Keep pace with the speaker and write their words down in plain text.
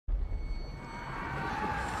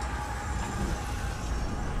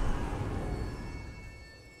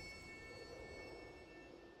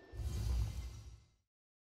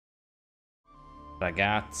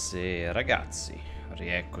Ragazze e ragazzi,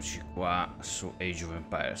 rieccoci qua su Age of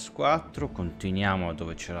Empires 4, continuiamo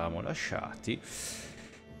dove ci eravamo lasciati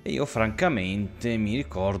e io francamente mi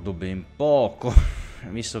ricordo ben poco,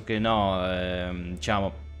 visto che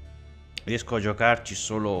diciamo, riesco a giocarci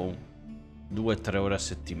solo 2-3 ore a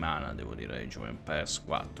settimana, devo dire, Age of Empires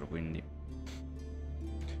 4, quindi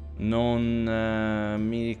non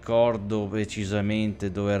mi ricordo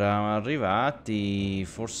precisamente dove eravamo arrivati.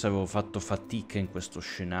 Forse avevo fatto fatica in questo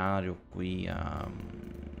scenario qui a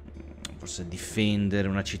forse difendere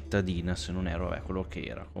una cittadina, se non ero quello che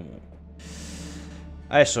era comunque.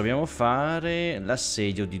 Adesso dobbiamo fare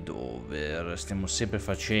l'assedio di Dover. Stiamo sempre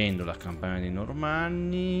facendo la campagna dei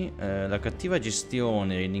Normanni. La cattiva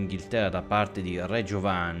gestione in Inghilterra da parte di Re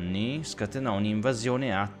Giovanni scatenò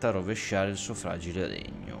un'invasione atta a rovesciare il suo fragile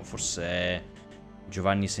regno. Forse è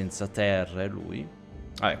Giovanni senza terra, è lui?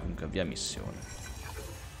 Comunque via missione.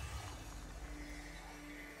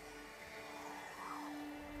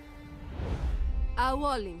 A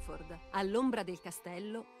Wallingford, all'ombra del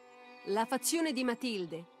castello, la fazione di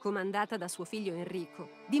Matilde, comandata da suo figlio Enrico,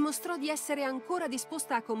 dimostrò di essere ancora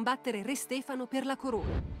disposta a combattere Re Stefano per la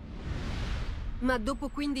corona. Ma dopo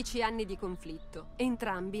 15 anni di conflitto,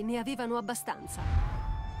 entrambi ne avevano abbastanza.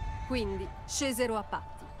 Quindi scesero a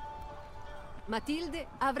patti. Matilde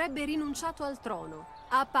avrebbe rinunciato al trono,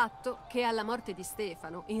 a patto che alla morte di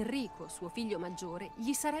Stefano, Enrico, suo figlio maggiore,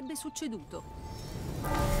 gli sarebbe succeduto.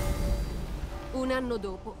 Un anno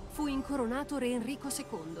dopo fu incoronato re Enrico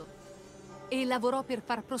II e lavorò per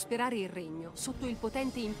far prosperare il regno sotto il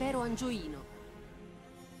potente impero angioino.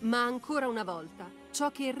 Ma ancora una volta,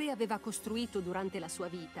 ciò che il re aveva costruito durante la sua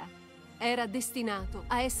vita era destinato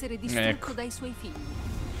a essere distrutto dai suoi figli.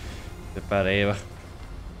 Che pareva.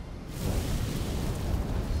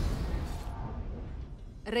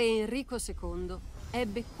 Re Enrico II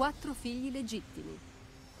ebbe 4 figli legittimi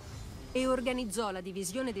e organizzò la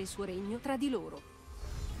divisione del suo regno tra di loro.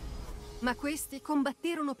 Ma questi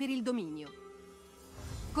combatterono per il dominio.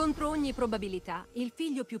 Contro ogni probabilità, il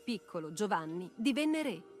figlio più piccolo, Giovanni, divenne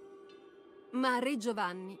re. Ma re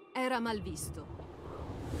Giovanni era malvisto.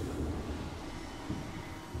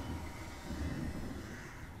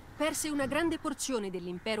 Perse una grande porzione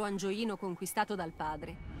dell'impero angioino conquistato dal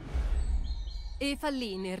padre e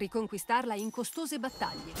fallì nel riconquistarla in costose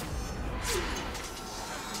battaglie,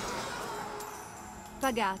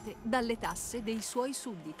 pagate dalle tasse dei suoi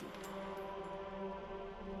sudditi.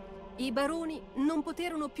 I baroni non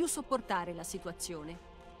poterono più sopportare la situazione.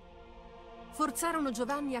 Forzarono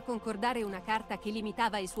Giovanni a concordare una carta che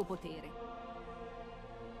limitava il suo potere.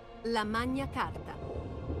 La Magna Carta.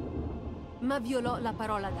 Ma violò la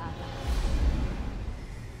parola data.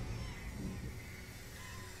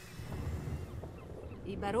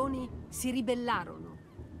 I baroni si ribellarono,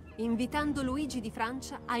 invitando Luigi di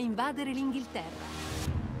Francia a invadere l'Inghilterra.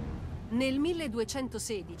 Nel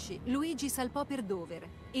 1216 Luigi salpò per Dover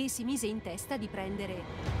e si mise in testa di prendere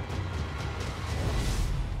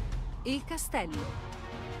il castello.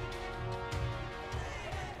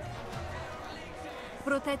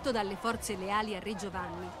 Protetto dalle forze leali a Re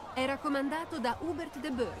Giovanni, era comandato da Hubert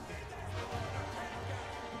de Burgh.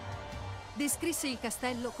 Descrisse il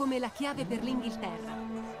castello come la chiave per l'Inghilterra.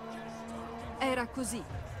 Era così.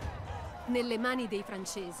 Nelle mani dei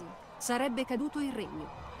francesi sarebbe caduto il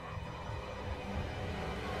regno.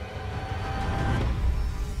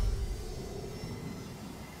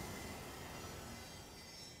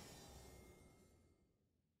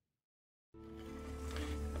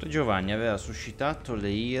 Re Giovanni aveva suscitato le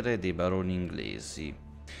ire dei baroni inglesi.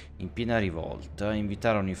 In piena rivolta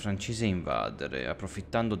invitarono i francesi a invadere,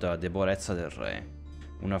 approfittando della debolezza del re.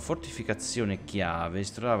 Una fortificazione chiave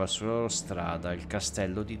si trovava sulla loro strada, il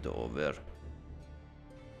castello di Dover.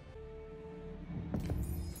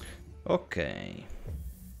 Ok.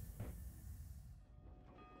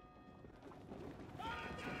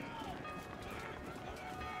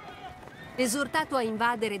 Esortato a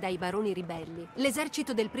invadere dai baroni ribelli,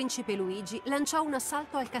 l'esercito del principe Luigi lanciò un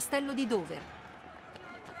assalto al castello di Dover.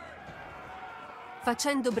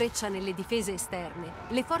 Facendo breccia nelle difese esterne,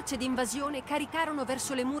 le forze di invasione caricarono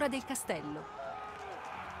verso le mura del castello.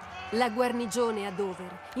 La guarnigione a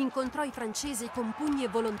Dover incontrò i francesi con pugni e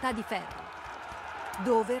volontà di ferro.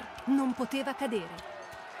 Dover non poteva cadere.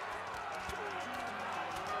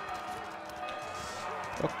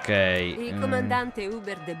 Ok. Il comandante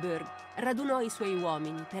Hubert de Burgh radunò i suoi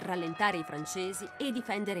uomini per rallentare i francesi e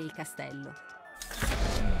difendere il castello.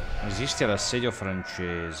 Resisti all'assedio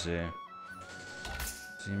francese.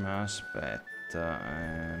 Sì, ma aspetta.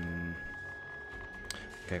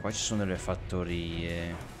 Ok, qua ci sono delle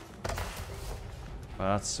fattorie.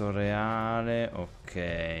 Palazzo Reale,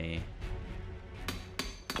 ok.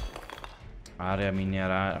 Area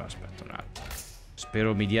mineraria. Aspetta un attimo.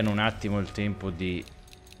 Spero mi diano un attimo il tempo di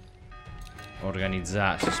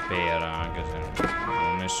organizzarsi, spera, anche se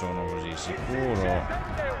non ne sono così sicuro.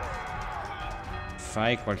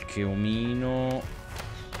 Fai qualche omino.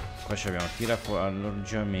 Qua abbiamo tira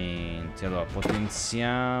alloggiamenti. Allora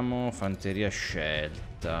potenziamo fanteria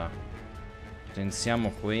scelta. Potenziamo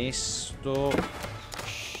questo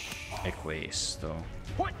e questo.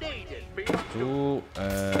 Tu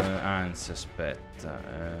anzi aspetta,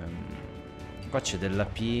 qua c'è della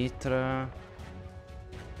pietra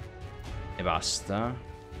e basta.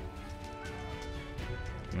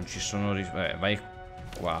 Non ci sono vai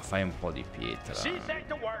qua, fai un po' di pietra.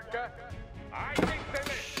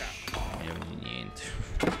 Meglio di niente.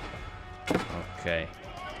 Ok.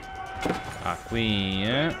 Ah,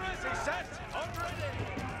 qui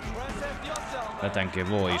Aspetta anche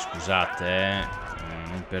voi, scusate,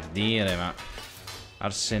 non per dire, ma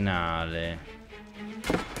arsenale,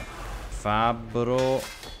 fabbro,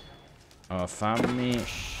 allora, fammi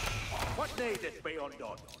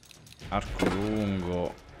arco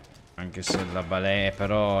lungo, anche se la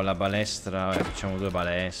però la balestra, facciamo 2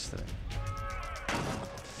 balestre,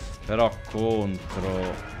 però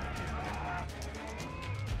contro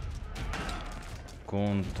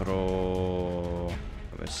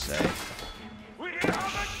dove sei?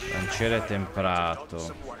 Lanciere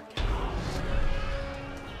temperato.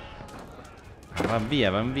 Ah, van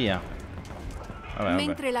via, van via. Vabbè.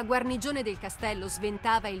 Mentre la guarnigione del castello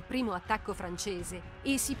sventava il primo attacco francese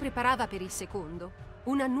e si preparava per il secondo,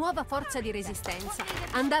 una nuova forza di resistenza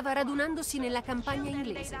andava radunandosi nella campagna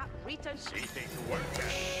inglese.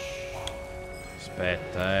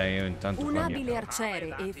 Aspetta, io intanto... Un abile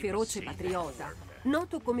arciere e feroce patriota,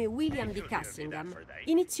 noto come William di Cassingham,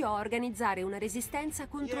 iniziò a organizzare una resistenza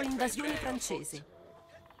contro l'invasione francese.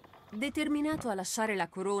 Determinato a lasciare la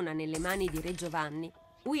corona nelle mani di Re Giovanni,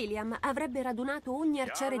 William avrebbe radunato ogni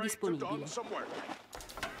arciere disponibile.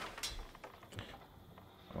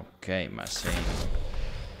 Ok, ma senti.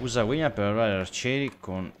 Usa William per arruolare arcieri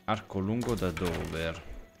con arco lungo da Dover.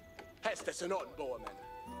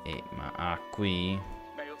 Ma qui?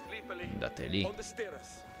 Andate lì.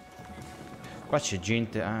 Qua c'è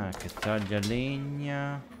gente che taglia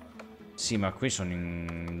legna. Sì, ma qui sono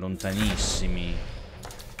lontanissimi.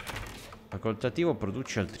 Facoltativo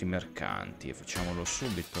produce altri mercanti. Facciamolo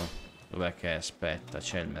subito. Dov'è che aspetta?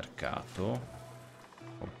 C'è il mercato?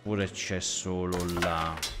 Oppure c'è solo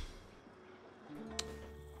là?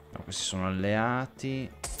 No, questi sono alleati.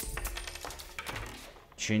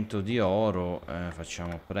 100 di oro.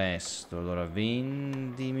 Facciamo presto. Allora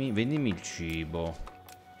vendimi il cibo.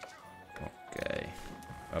 Ok.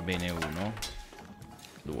 Va bene, 1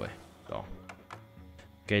 2 no.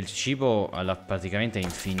 Che il cibo praticamente è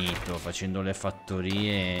infinito, facendo le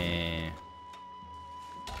fattorie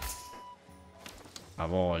a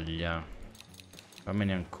voglia.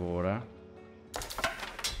 Fammene ancora.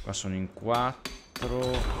 Qua sono in 4.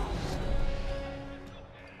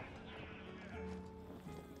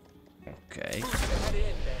 Ok.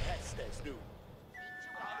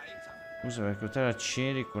 Usa per reclutare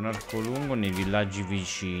arcieri con arco lungo nei villaggi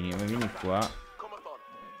vicini. Ma vieni qua.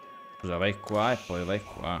 Scusa, vai qua e poi vai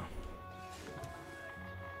qua.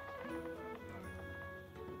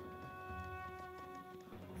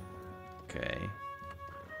 Ok.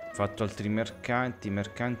 Ho fatto altri mercanti. I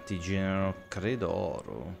mercanti generano, credo,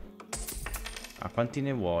 oro. Ah, quanti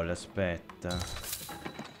ne vuole? Aspetta.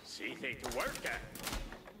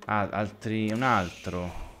 Ah, un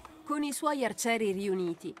altro. Con i suoi arcieri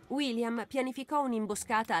riuniti, William pianificò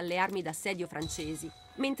un'imboscata alle armi d'assedio francesi,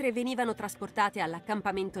 mentre venivano trasportate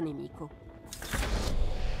all'accampamento nemico.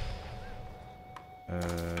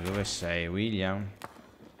 Dove sei, William?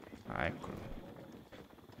 Ah, eccolo.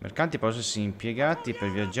 Mercanti possono essere impiegati per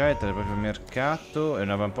viaggiare tra il proprio mercato e un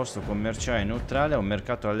avamposto commerciale neutrale a un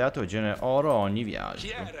mercato alleato che genera oro a ogni viaggio.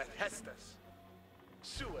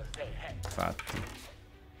 Infatti.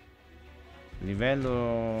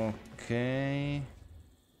 Livello... ok.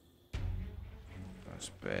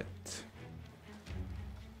 Aspetta.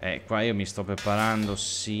 Qua io mi sto preparando,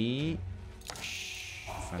 sì.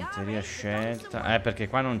 Fanteria scelta. Perché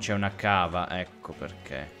qua non c'è una cava, ecco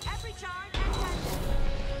perché.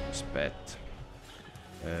 Aspetta.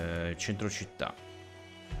 Centro città.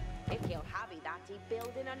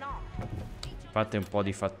 Fate un po'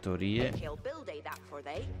 di fattorie,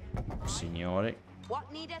 signori.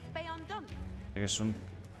 Perché sono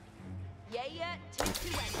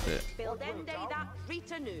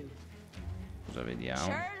cosa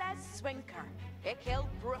vediamo?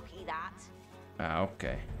 Ah,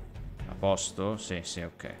 ok. A posto? Sì, sì,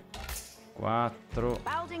 ok. 4.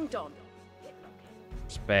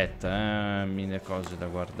 Aspetta, mille cose da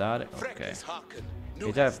guardare. Ok.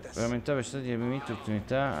 Abilità per aumentare la velocità di movimento di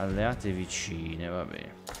unità alleate vicine, va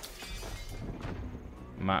bene.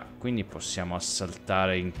 Ma quindi possiamo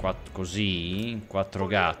assaltare in 4 così? In 4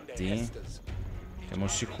 gatti? Siamo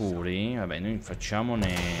sicuri? Vabbè, noi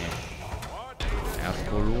facciamone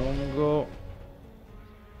arco lungo,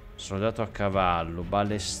 soldato a cavallo,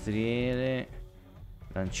 balestriere,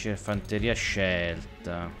 lanciere, fanteria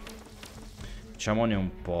scelta. Facciamone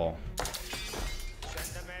un po'.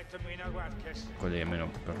 Quelli almeno,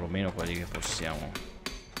 perlomeno quelli che possiamo.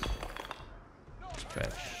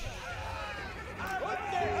 Aspetta.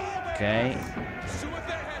 Ok.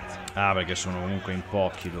 Ah, perché sono comunque in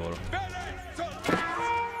pochi loro.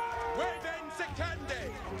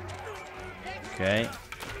 Ok.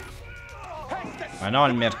 Ma no,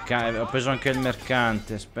 il mercante. Ho preso anche il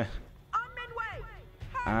mercante. Aspetta.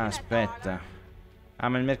 Ah, aspetta. Ah,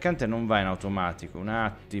 ma il mercante non va in automatico. Un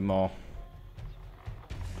attimo.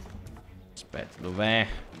 Aspetta, dov'è?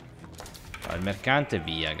 Ah, il mercante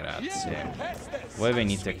via, grazie. Voi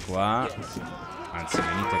venite qua. Anzi,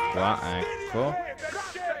 venite qua, ecco.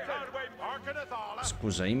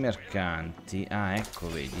 Scusa, i mercanti. Ah, ecco,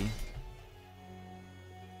 vedi?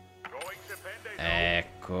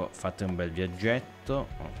 Ecco, fate un bel viaggetto.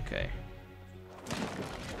 Ok.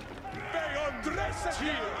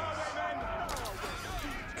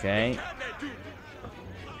 Ok.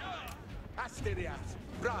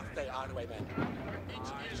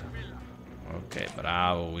 Ok,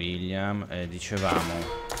 bravo William. Dicevamo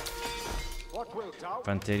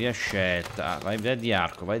fanteria scelta. Vai di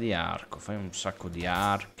arco, vai di arco. Fai un sacco di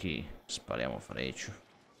archi. Spariamo frecce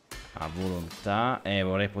a volontà.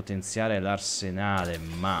 Vorrei potenziare l'arsenale,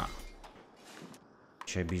 ma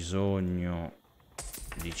c'è bisogno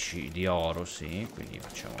di oro, sì. Quindi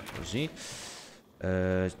facciamo così.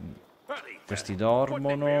 Questi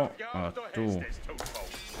dormono. Tu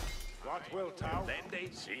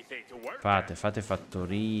fate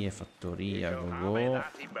fattoria, go.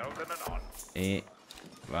 E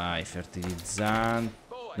vai, fertilizzante.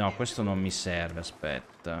 No, questo non mi serve,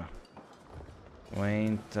 aspetta.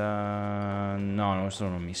 No, questo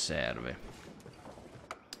non mi serve.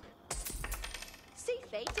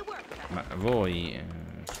 Ma voi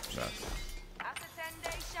scusate.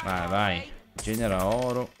 Vai. Genera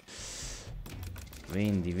oro.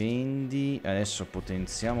 Vendi. Adesso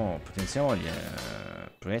potenziamo gli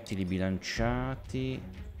proiettili bilanciati.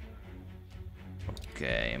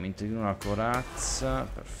 Ok, aumento di una corazza.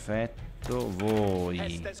 Perfetto.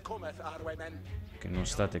 Voi che non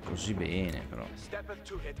state così bene, però.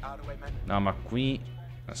 No, ma qui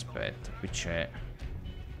aspetta, qui c'è.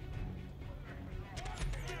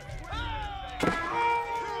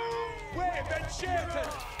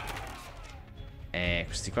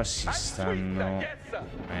 Questi qua si stanno.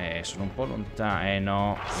 Sono un po' lontani.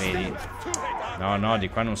 No, vedi. No, di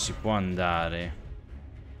qua non si può andare.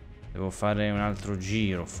 Devo fare un altro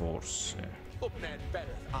giro, forse.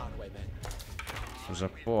 Cosa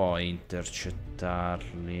puoi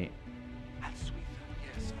intercettarli?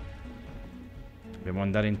 Dobbiamo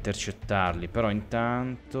andare a intercettarli. Però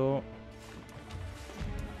intanto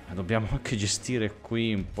dobbiamo anche gestire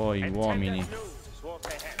qui un po' gli uomini.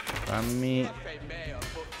 Fammi.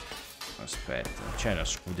 Aspetta, c'è la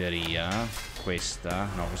scuderia. Questa?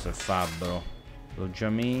 No, questo è il fabbro.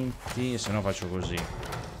 Alloggiamenti. Se no faccio così.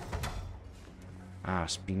 Ah,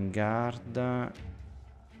 spingarda.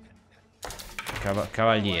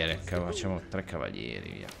 Cavaliere. Facciamo 3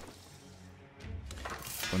 cavalieri, via.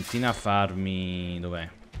 Continua a farmi. Dov'è?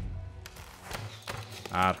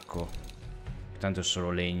 Arco. Tanto è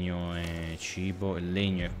solo legno e cibo. Il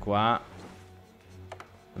legno è qua.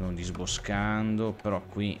 Non disboscando. Però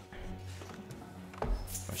qui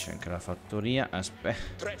c'è anche la fattoria.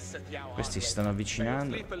 Aspetta. Questi si stanno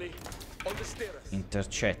avvicinando.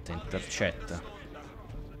 Intercetta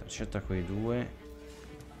quei due.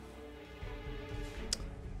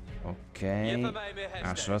 Ok.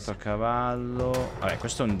 Soldato a cavallo. Vabbè,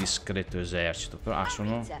 questo è un discreto esercito. Però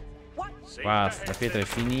sono. Qua la pietra è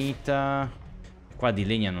finita. Qua di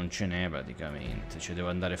legna non ce n'è praticamente. Cioè devo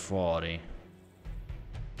andare fuori.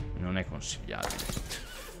 Non è consigliabile.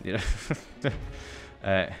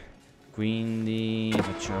 Quindi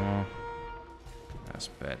facciamo.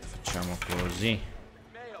 Aspetta, facciamo così.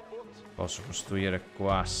 Posso costruire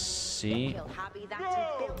qua, sì.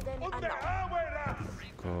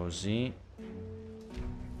 Così.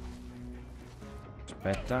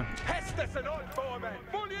 Aspetta.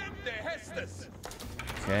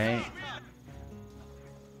 Ok.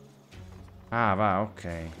 Ah, va,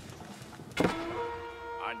 ok.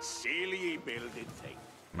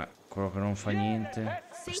 Ma quello che non fa niente.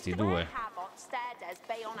 Questi due.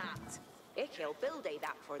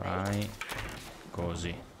 Vai.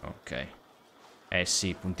 Così, ok. Eh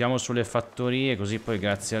sì, puntiamo sulle fattorie, così poi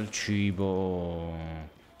grazie al cibo...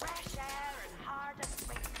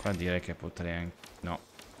 Qua direi che potrei anche... No,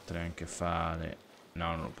 potrei anche fare...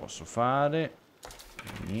 No, non lo posso fare.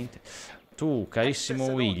 Niente. Tu, carissimo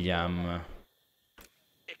William,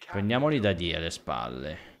 prendiamoli da lì alle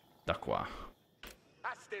spalle. Da qua.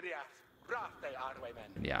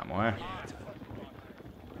 Vediamo,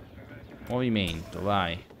 Movimento,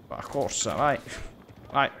 vai. Va, corsa, vai.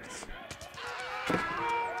 Vai.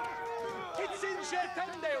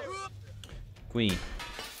 Qui.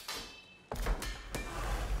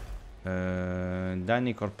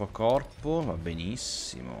 Danni corpo a corpo. Va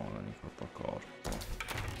benissimo. Danni corpo a corpo.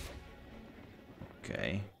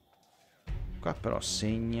 Ok. Qua però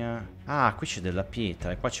segna... Ah, qui c'è della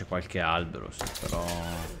pietra. E qua c'è qualche albero. Sì,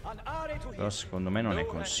 però secondo me non è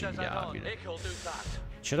consigliabile.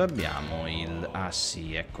 Ce l'abbiamo il... Ah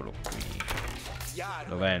sì, eccolo qui.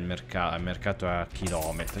 Dov'è il mercato? Il mercato è a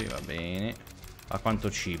chilometri, va bene. A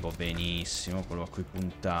quanto cibo? Benissimo, quello a cui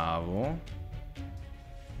puntavo.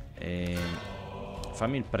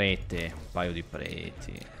 Fammi il prete, un paio di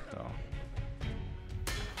preti. No.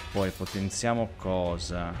 Poi potenziamo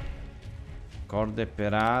cosa? Corde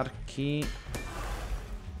per archi.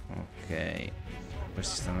 Ok.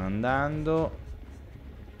 Questi stanno andando.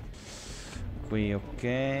 Qui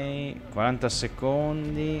ok. 40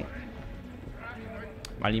 secondi.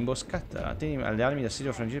 Ma l'imboscata tieni alle armi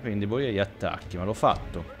d'assedio francese per indebolire gli attacchi. Ma l'ho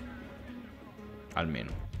fatto.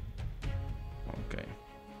 Almeno. Ok.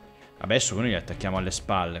 Adesso noi li attacchiamo alle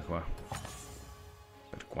spalle qua.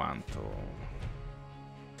 Per quanto...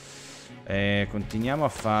 continuiamo a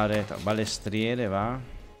fare... Balestriere va.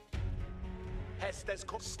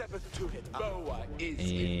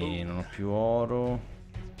 E non ho più oro.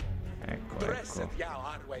 Ecco, ecco.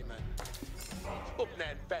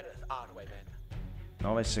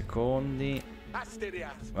 9 secondi.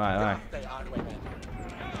 Vai, vai.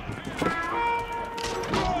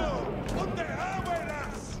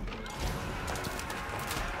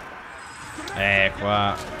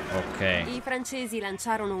 Qua. Ok. I francesi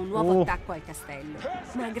lanciarono un nuovo attacco al castello,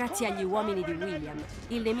 ma grazie agli uomini di William,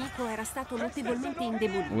 il nemico era stato notevolmente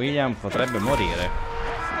indebolito. William potrebbe morire.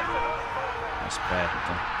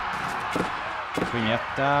 Aspetta. Qui mi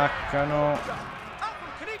attaccano.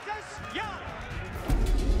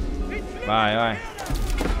 Vai, vai.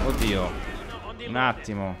 Oddio. Un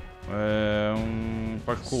attimo.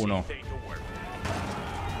 Qualcuno.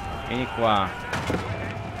 Vieni qua.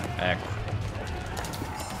 Ecco.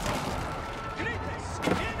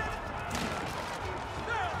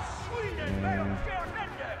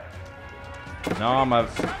 No, ma...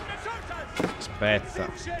 Aspetta.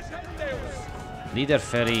 Leader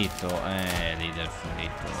ferito. Leader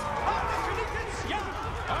ferito.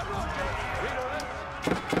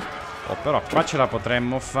 Oh, però qua ce la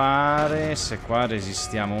potremmo fare se qua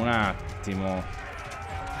resistiamo un attimo.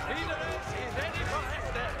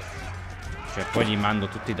 Cioè poi li mando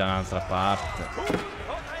tutti da un'altra parte.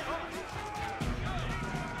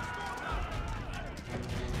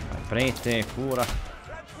 Prete, cura.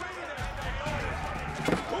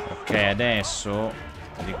 Ok, adesso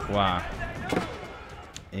di qua.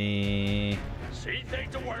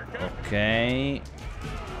 Ok.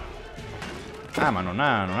 Ah, ma non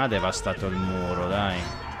ha devastato il muro, dai.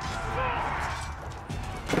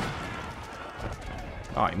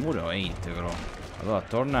 No, il muro è integro. Allora,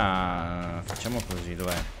 torna... Facciamo così,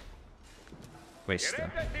 dov'è? Questa.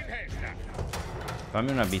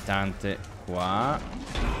 Fammi un abitante qua.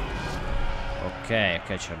 Ok,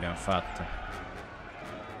 ok, ce l'abbiamo fatta.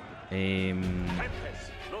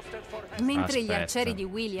 Mentre gli arcieri di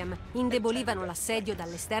William indebolivano l'assedio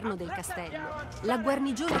dall'esterno del castello, la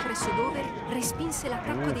guarnigione presso Dover respinse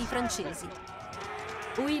l'attacco dei francesi.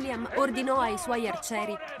 William ordinò ai suoi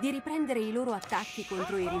arcieri di riprendere i loro attacchi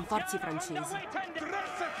contro i rinforzi francesi.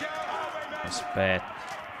 Aspetta,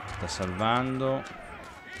 sta salvando.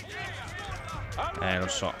 Lo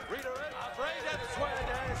so.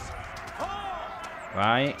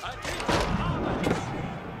 Vai.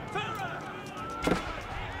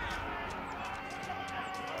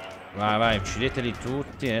 Vai, vai, uccideteli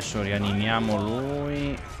tutti. Adesso rianimiamo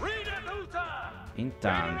lui.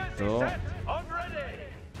 Intanto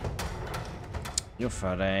io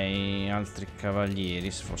farei altri cavalieri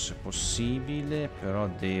se fosse possibile. Però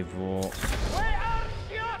devo...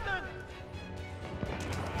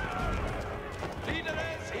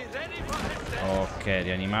 Ok,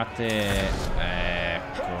 rianimate.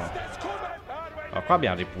 Ecco. Oh, qua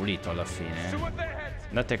abbiamo ripulito alla fine.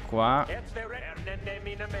 Andate qua.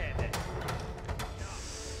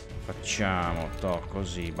 Facciamo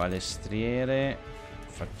così, balestriere.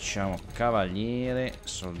 Facciamo cavaliere,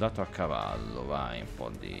 soldato a cavallo. Vai, un po'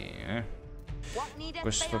 di...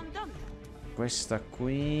 Questa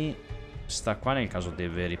qui sta qua nel caso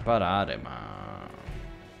deve riparare, ma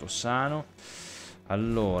tutto sano.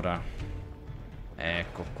 Allora,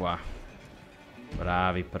 ecco qua.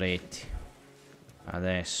 Bravi preti.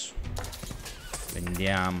 Adesso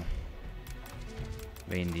vendiamo.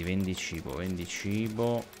 Vendi cibo.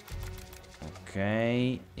 Ok.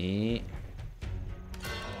 E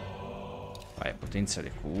vai, potenzia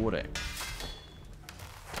le cure.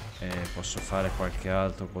 Posso fare qualche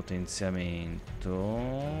altro potenziamento.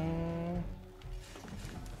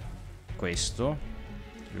 Questo.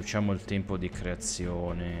 Riduciamo il tempo di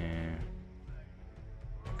creazione.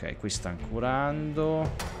 Ok, qui stanno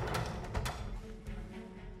curando.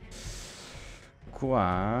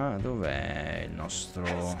 Qua dov'è il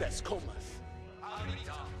nostro...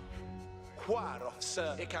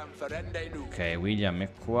 Ok, William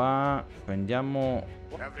è qua. Prendiamo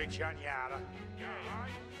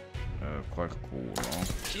qualcuno.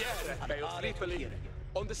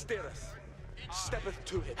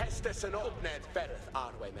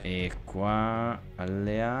 E qua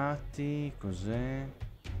alleati, cos'è?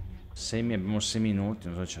 Abbiamo 6 minuti,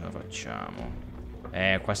 non so se ce la facciamo.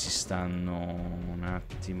 Qua si stanno un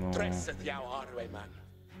attimo.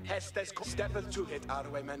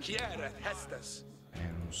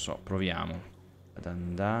 Non so, proviamo ad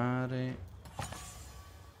andare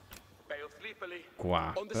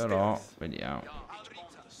qua, però vediamo.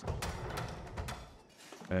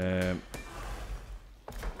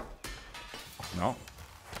 No.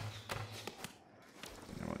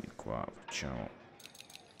 Andiamo di qua, facciamo.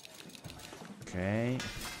 Ok.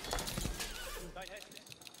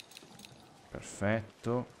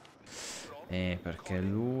 Perfetto. Perché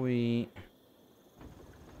lui...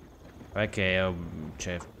 Non è che è,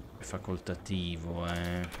 cioè, è facoltativo,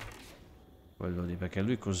 quello di... Perché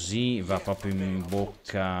lui così va proprio in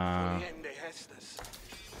bocca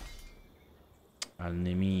al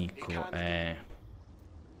nemico,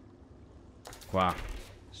 qua.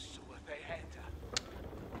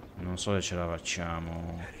 Non so se ce la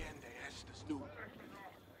facciamo.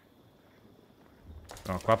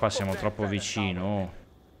 No, qua passiamo troppo vicino.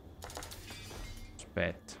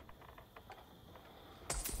 Aspetta.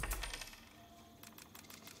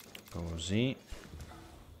 Così.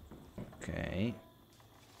 Ok.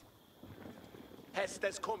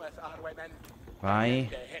 Vai.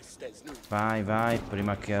 Vai,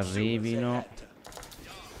 prima che arrivino.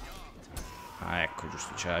 Ah, ecco,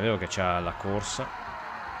 giusto. Cioè, avevo che c'ha la corsa.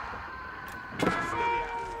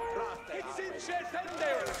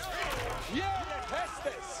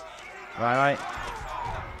 Vai.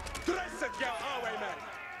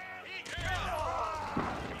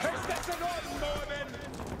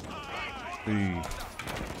 È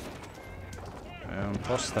un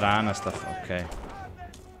po' strana sta... Ok.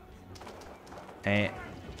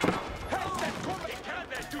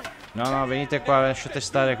 No, venite qua, lasciate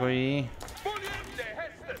stare qui.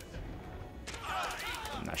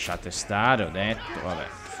 Lasciate stare, ho detto, vabbè.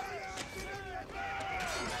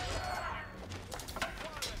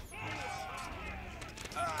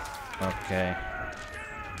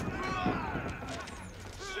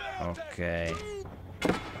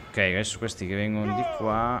 Ok, adesso questi che vengono di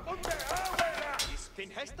qua.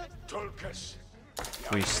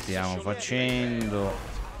 Qui stiamo facendo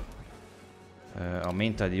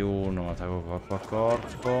aumenta di 1 attacco corpo a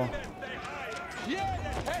corpo.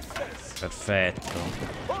 Perfetto.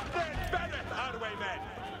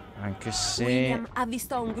 Anche se William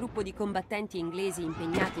avvistò un gruppo di combattenti inglesi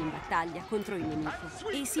impegnati in battaglia contro il nemico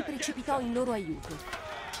e si precipitò in loro aiuto.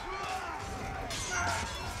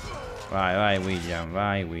 Vai William,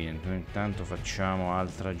 intanto facciamo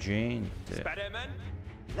altra gente.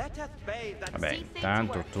 Vabbè,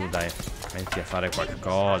 intanto tu dai, metti a fare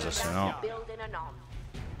qualcosa, se no.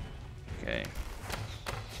 Ok.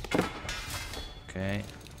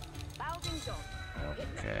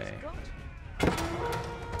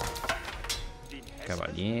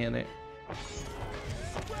 Cavaliere.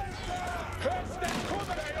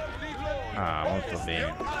 Ah, molto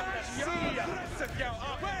bene.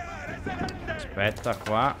 Aspetta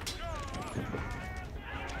qua.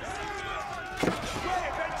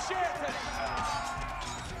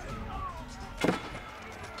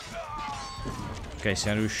 Ok,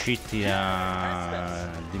 siamo riusciti a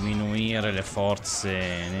diminuire le forze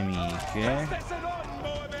nemiche.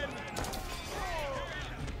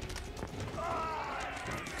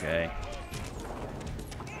 Ok.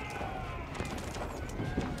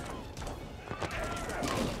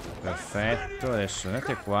 Perfetto, adesso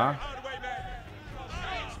andate qua.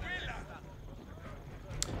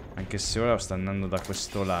 Anche se ora sta andando da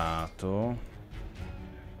questo lato.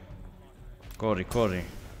 Corri, corri.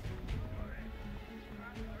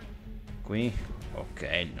 Qui. Ok,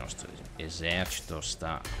 il nostro esercito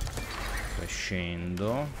sta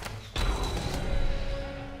crescendo.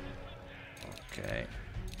 Ok.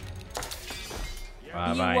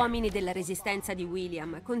 Gli uomini della resistenza di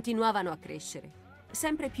William continuavano a crescere.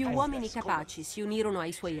 Sempre più uomini capaci si unirono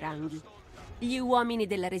ai suoi ranghi. Gli uomini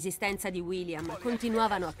della resistenza di William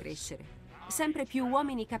continuavano a crescere. Sempre più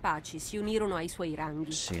uomini capaci si unirono ai suoi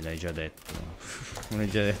ranghi. Sì, l'hai già detto. L'hai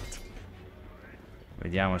già detto.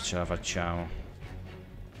 Vediamo se ce la facciamo.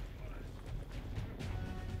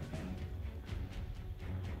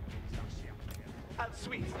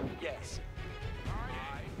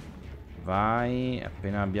 Vai,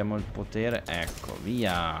 appena abbiamo il potere. Ecco,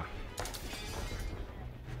 via.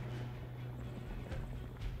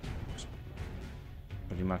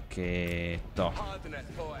 Prima che... toh.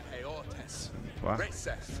 Qua.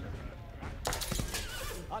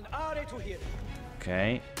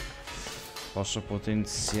 Ok. Posso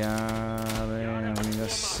potenziare armi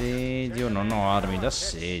d'assedio. Non ho armi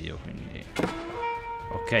d'assedio, quindi...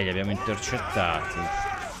 Ok, li abbiamo intercettati.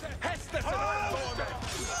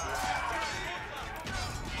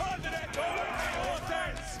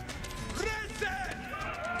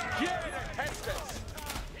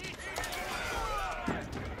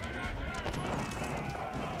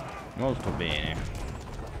 Molto bene.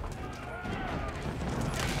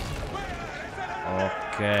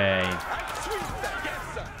 Ok.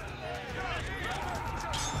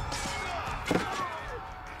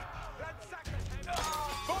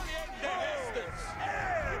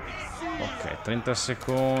 Ok, 30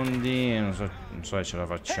 secondi. Non so se ce la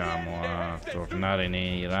facciamo a tornare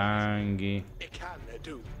nei ranghi.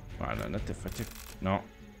 Guarda, andate, fate... No,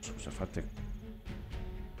 scusa, fate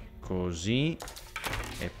così.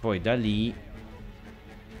 E poi da lì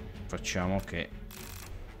facciamo che...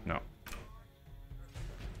 No.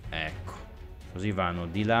 Ecco. Così vanno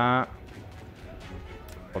di là.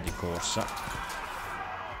 Un po' di corsa.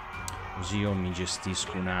 Così io mi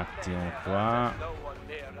gestisco un attimo qua.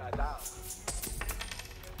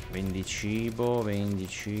 Vendi cibo, vendi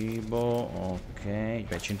cibo. Ok.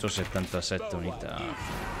 Beh, 177 unità.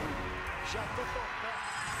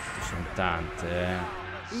 Sono tante,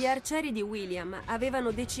 Gli arcieri di William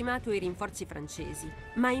avevano decimato i rinforzi francesi,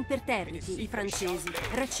 ma imperterriti i francesi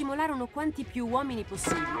raccimolarono quanti più uomini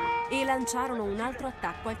possibile e lanciarono un altro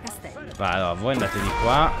attacco al castello. Vai, allora, voi andate di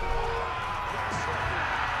qua.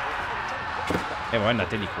 E voi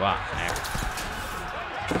andate di qua,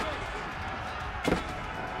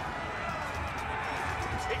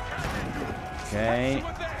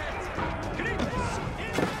 Ok.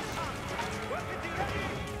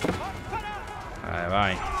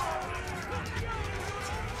 Vai.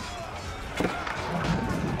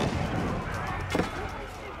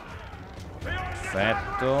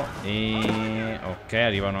 Perfetto. E... ok,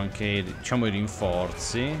 arrivano anche, diciamo, i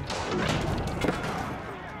rinforzi.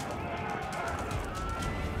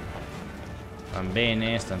 Vanno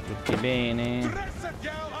bene, stanno tutti bene.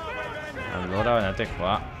 Allora andate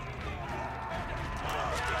qua.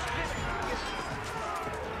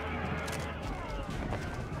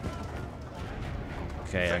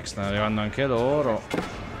 Ok, stanno arrivando anche loro.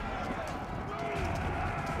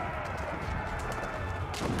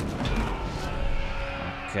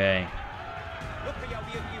 Ok.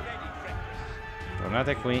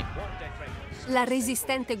 Tornate qui. La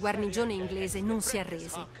resistente guarnigione inglese non si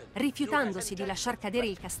arrese, rifiutandosi di lasciar cadere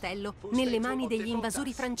il castello nelle mani degli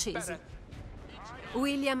invasori francesi.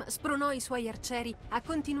 William spronò i suoi arcieri a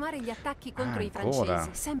continuare gli attacchi contro i francesi,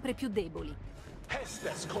 sempre più deboli.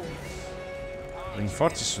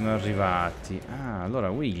 Rinforzi sono arrivati. Ah, allora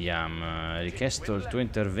William, hai richiesto il tuo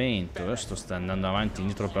intervento. Adesso sta andando avanti e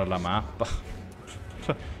indietro per la mappa.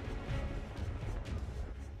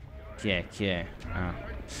 Chi è? Chi è? Ah,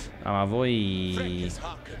 ma voi...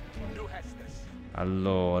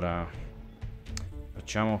 Allora...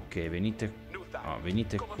 Facciamo che venite... No,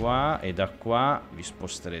 venite qua e da qua vi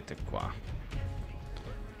sposterete qua.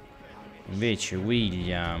 Invece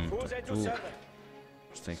William, tu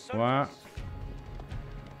stai qua.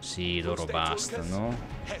 Sì, loro bastano.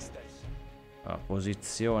 Allora,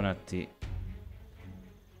 posizionati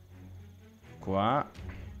qua.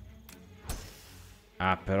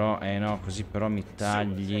 Ah, però, no, così però mi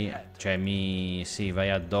tagli. Cioè, sì, vai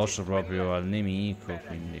addosso proprio al nemico,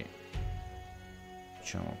 quindi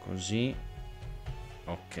facciamo così.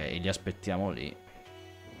 Ok, li aspettiamo lì.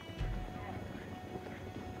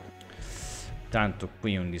 Tanto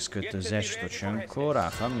qui un discreto esercito c'è ancora.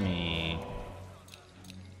 Fammi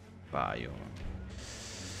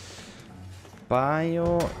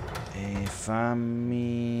paio e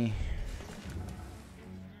fammi,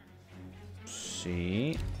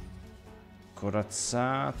 sì,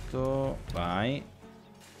 corazzato, vai,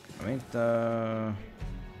 aumenta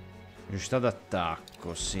velocità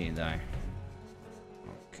d'attacco, sì, dai,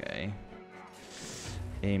 ok,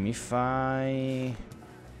 e mi fai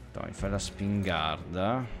la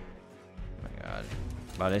spingarda, magari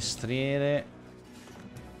balestriere,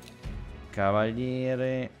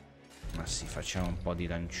 cavaliere. Ma sì, facciamo un po' di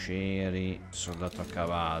lancieri, soldato a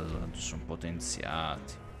cavallo, sono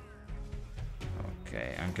potenziati.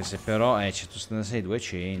 Ok, anche se però è 176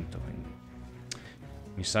 200, quindi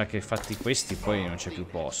mi sa che fatti questi poi non c'è più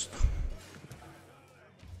posto.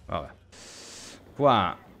 Vabbè.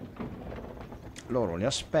 Qua loro li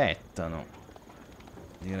aspettano.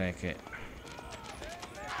 Direi che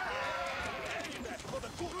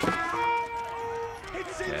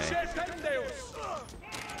ok.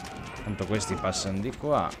 Tanto questi passano di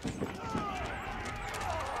qua.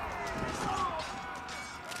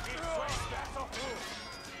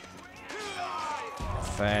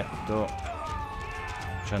 Perfetto.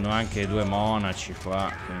 C'hanno anche 2 monaci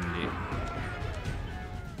qua, quindi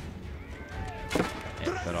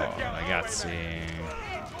però ragazzi,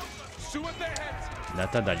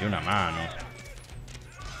 andate a dargli una mano.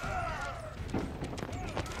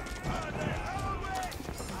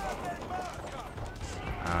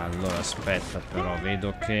 Allora aspetta, però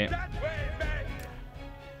vedo che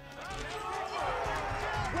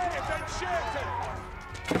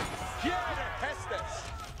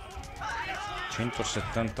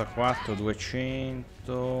 174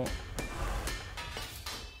 200.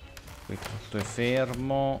 Qui tutto è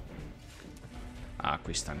fermo. Ah,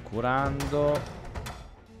 qui stanno curando.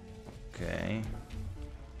 Ok,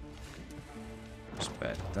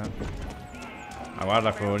 aspetta. Ma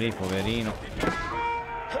guarda quello lì, poverino.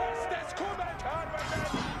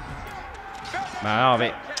 Ma no,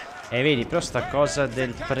 vedi, però sta cosa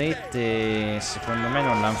del prete secondo me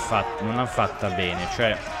non l'hanno fatta bene.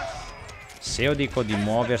 Cioè, se io dico di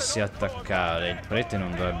muoversi e attaccare, il prete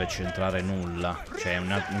non dovrebbe centrare nulla. Cioè, è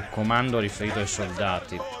un comando riferito ai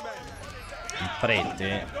soldati. Il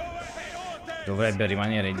prete dovrebbe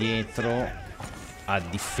rimanere dietro a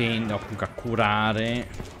difendere o comunque a curare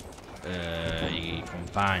i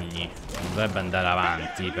compagni. Non dovrebbe andare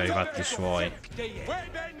avanti per i fatti suoi.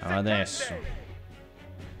 Allora adesso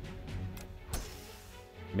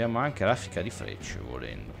abbiamo anche raffica di frecce,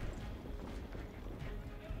 volendo.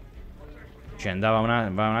 Cioè va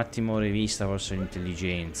un attimo rivista forse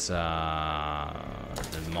l'intelligenza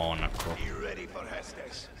del monaco.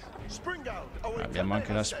 Abbiamo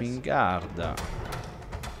anche la spingarda.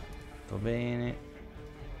 Tutto bene.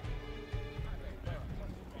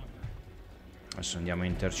 Adesso andiamo a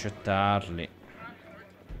intercettarli.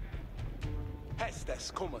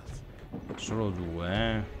 Solo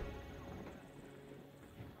 2,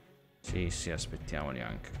 Sì, aspettiamoli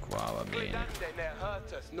anche qua, va bene.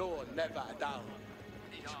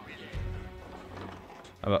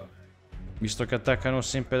 Vabbè, visto che attaccano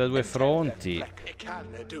sempre da 2 fronti,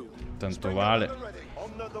 tanto vale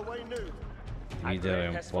dividere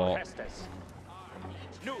un po'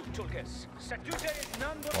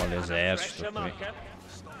 l'esercito qui.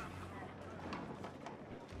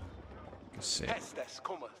 Sì.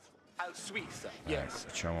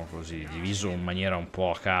 Facciamo così, diviso in maniera un po'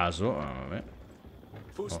 a caso. Vabbè.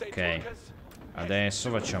 Ok, adesso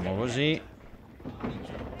facciamo così.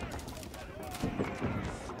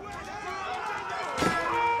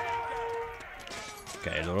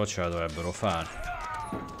 Ok, loro ce la dovrebbero fare.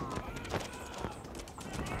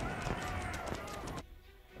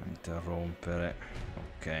 Interrompere.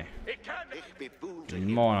 Ok, il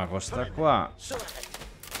monaco sta qua.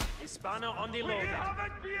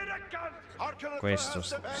 Questo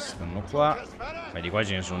stanno qua. Vedi, qua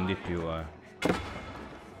ce ne sono di più,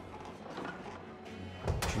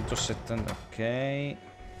 170, ok.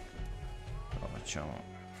 Lo facciamo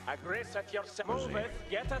così.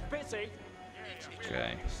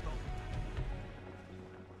 Ok,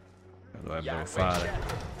 lo dovrebbero fare.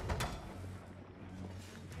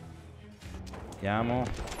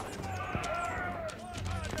 Vediamo.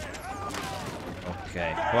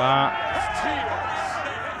 Ok, qua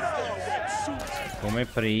come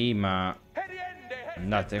prima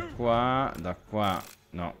andate qua, da qua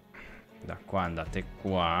no, da qua andate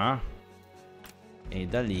qua e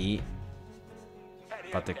da lì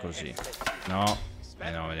fate così. No,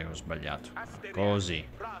 no, vedi che ho sbagliato. Così.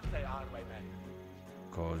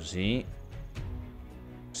 Così.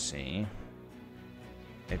 Sì.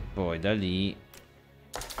 E poi da lì...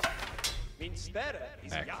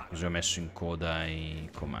 Ecco, così ho messo in coda i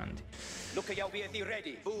comandi.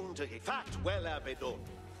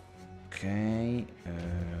 Ok.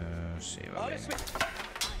 Sì, va bene.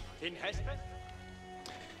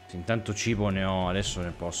 Intanto cibo ne ho, adesso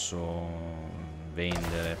ne posso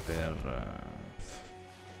vendere per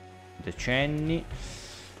decenni.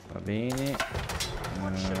 Va bene.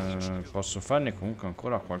 Posso farne comunque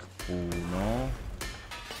ancora qualcuno.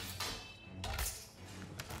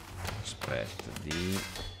 Aspetta di...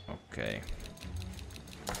 Ok.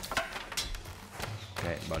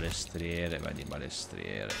 Ok, balestriere, vai di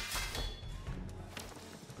balestriere.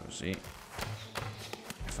 Così. E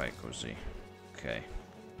fai così. Ok.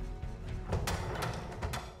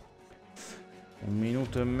 1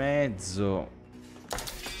 minuto e mezzo.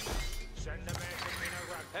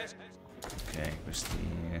 Ok, questi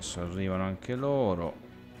adesso arrivano anche loro.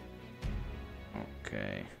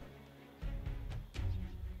 Ok.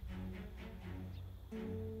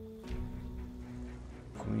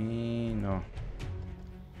 Qui no.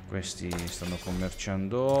 Questi stanno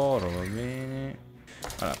commerciando oro, va bene.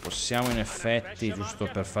 Allora, possiamo in effetti, giusto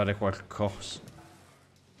per fare qualcosa,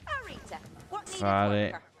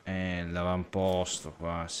 fare l'avamposto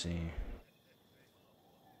qua, sì.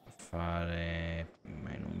 Fare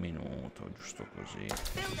in 1 minuto, giusto così.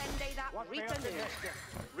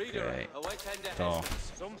 Ok. No.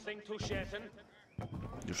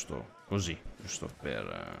 Giusto così, giusto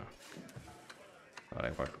per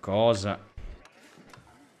fare qualcosa.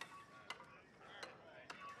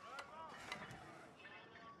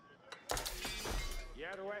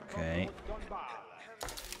 Ok.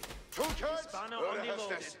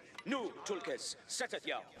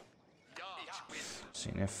 Sì,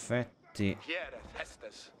 in effetti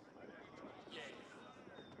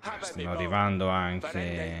stanno arrivando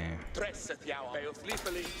anche.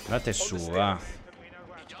 Andate su, va.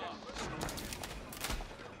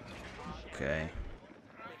 Ok.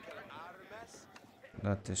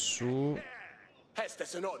 Andate su.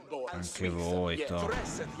 Anche voi, to.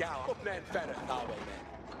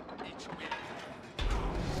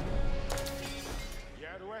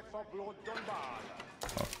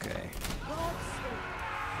 Ok.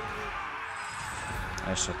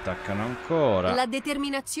 Adesso attaccano ancora. La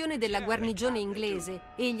determinazione della guarnigione inglese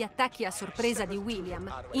e gli attacchi a sorpresa di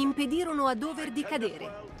William impedirono a Dover di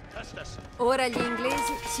cadere. Ora gli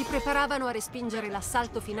inglesi si preparavano a respingere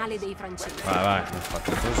l'assalto finale dei francesi. Vai, vai,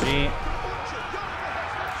 fate così.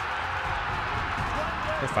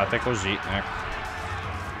 E fate così, ecco.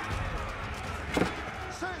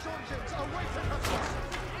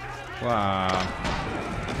 Qua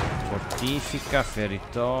fortifica,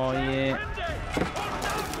 feritoie.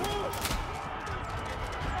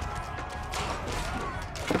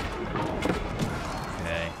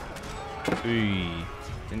 Ok. Ui,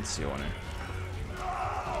 attenzione.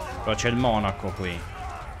 Però c'è il monaco qui.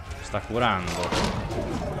 Sta curando.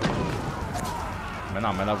 Ma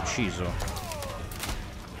no, me l'ha ucciso.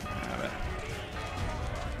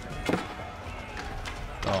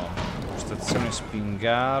 Stazione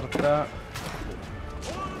spingarda.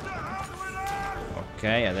 Ok,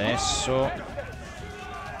 adesso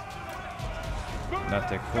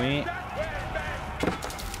andate qui.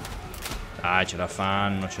 Dai, ce la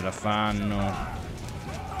fanno, ce la fanno.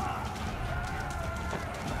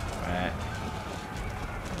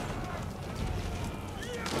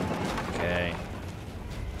 Ok.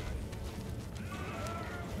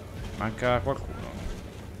 Manca qualcuno.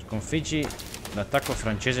 Sconfiggi l'attacco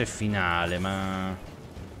francese finale, ma...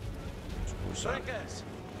 Scusa.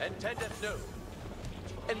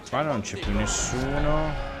 Qua non c'è più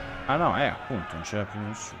nessuno. Ah no, appunto, non c'era più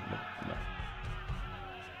nessuno. Beh.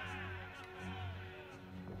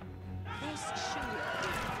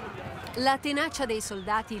 La tenacia dei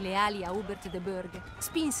soldati leali a Hubert de Burgh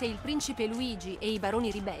spinse il principe Luigi e i baroni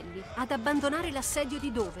ribelli ad abbandonare l'assedio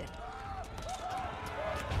di Dover.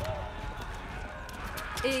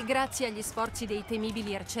 E grazie agli sforzi dei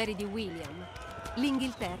temibili arcieri di William,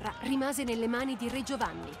 l'Inghilterra rimase nelle mani di Re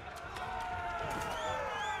Giovanni.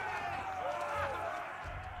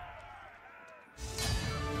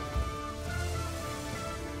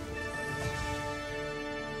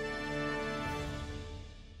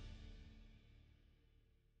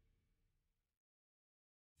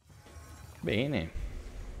 Bene.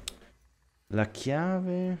 La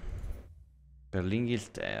chiave per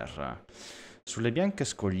l'Inghilterra. Sulle bianche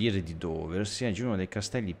scogliere di Dover si erge uno dei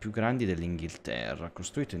castelli più grandi dell'Inghilterra,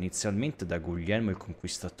 costruito inizialmente da Guglielmo il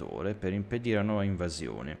Conquistatore per impedire la nuova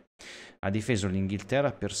invasione. Ha difeso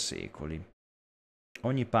l'Inghilterra per secoli.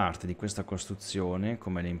 Ogni parte di questa costruzione,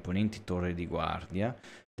 come le imponenti torri di guardia,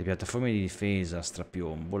 le piattaforme di difesa a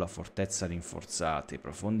strapiombo, la fortezza rinforzata, i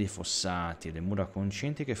profondi fossati e le mura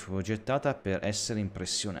concentriche, fu progettata per essere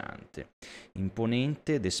impressionante,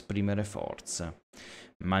 imponente ed esprimere forza.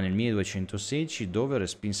 Ma nel 1216 Dover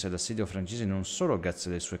respinse l'assedio francese non solo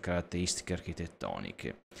grazie alle sue caratteristiche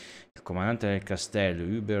architettoniche. Il comandante del castello,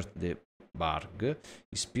 Hubert de Burgh,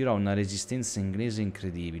 ispirò una resistenza inglese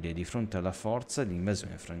incredibile di fronte alla forza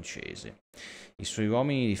dell'invasione francese. I suoi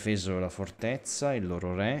uomini difesero la fortezza e il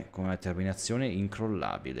loro re con una determinazione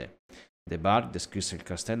incrollabile. De Burgh descrisse il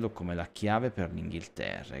castello come la chiave per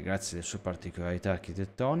l'Inghilterra e grazie alle sue particolarità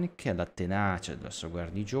architettoniche e alla tenacia della sua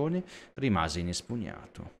guarnigione rimase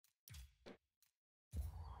inespugnato.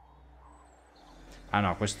 Ah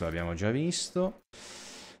no, questo l'abbiamo già visto,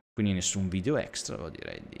 quindi nessun video extra, lo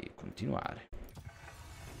direi di continuare.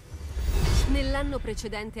 Nell'anno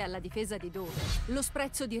precedente alla difesa di Dover, lo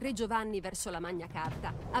sprezzo di Re Giovanni verso la Magna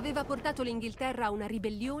Carta aveva portato l'Inghilterra a una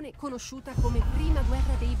ribellione conosciuta come Prima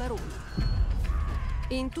Guerra dei Baroni.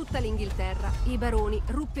 In tutta l'Inghilterra, i baroni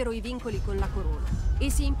ruppero i vincoli con la corona e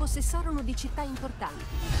si impossessarono di città importanti,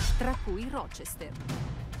 tra cui Rochester.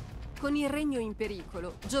 Con il regno in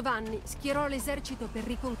pericolo, Giovanni schierò l'esercito per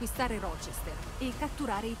riconquistare Rochester e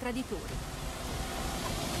catturare i traditori.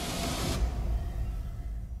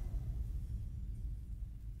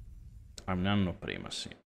 Un anno prima, sì.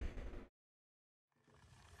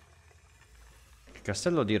 Il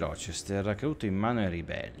castello di Rochester era caduto in mano ai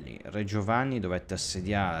ribelli. Re Giovanni dovette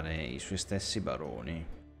assediare i suoi stessi baroni.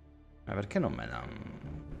 Ma perché non me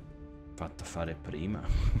l'hanno fatta fare prima?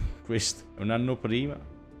 Questo è un anno prima.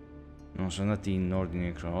 Non sono andati in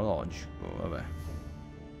ordine cronologico, vabbè.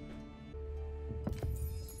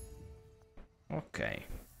 Ok.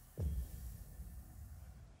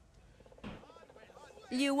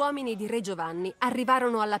 Gli uomini di Re Giovanni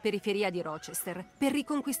arrivarono alla periferia di Rochester per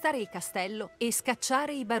riconquistare il castello e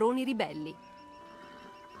scacciare i baroni ribelli.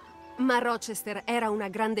 Ma Rochester era una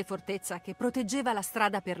grande fortezza che proteggeva la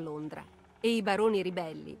strada per Londra e i baroni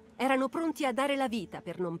ribelli erano pronti a dare la vita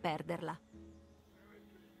per non perderla.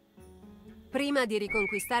 Prima di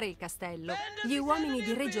riconquistare il castello, gli uomini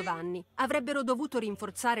di Re Giovanni avrebbero dovuto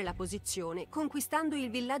rinforzare la posizione conquistando il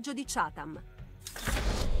villaggio di Chatham.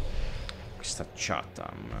 Questa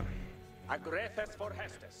Chatham.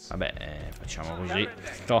 Vabbè, facciamo così.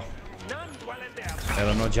 No.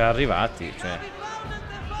 Erano già arrivati, cioè.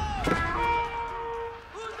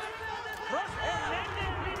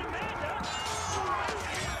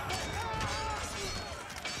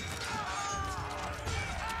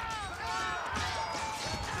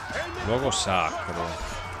 Luogo sacro.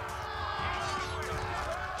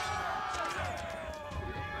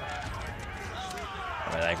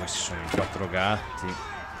 Vabbè dai, questi sono i 4 gatti.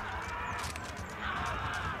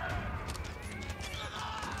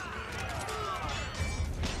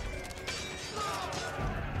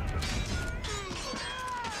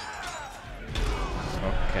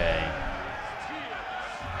 Ok.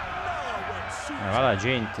 Va la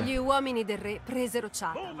gente. Gli uomini del re presero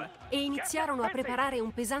Chatham e iniziarono a preparare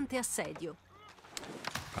un pesante assedio.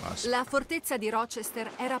 La fortezza di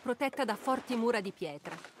Rochester era protetta da forti mura di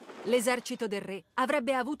pietra. L'esercito del re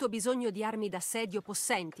avrebbe avuto bisogno di armi d'assedio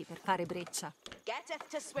possenti per fare breccia.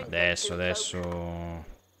 Adesso.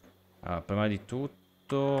 Allora, prima di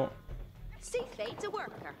tutto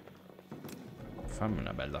fammi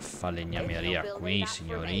una bella falegnameria qui,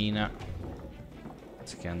 signorina,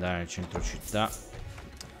 anziché andare nel centro città.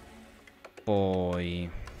 Poi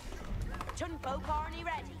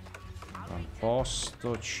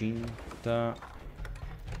posto, cinta.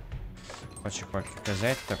 Qua c'è qualche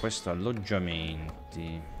casetta. Questo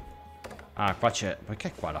alloggiamenti. Ah, qua c'è.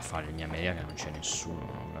 Perché qua la falegnameria che non c'è nessuno?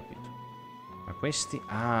 Non ho capito. Ma questi.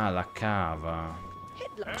 Ah, la cava.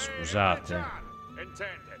 Scusate.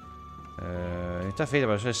 Unità ferite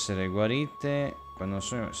possono essere guarite quando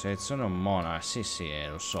seleziono un monaco. Sì,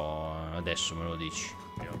 lo so. Adesso me lo dici.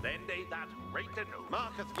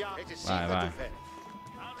 Vai.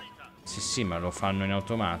 Sì, ma lo fanno in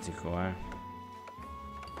automatico,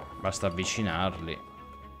 Basta avvicinarli.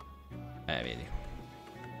 Vedi.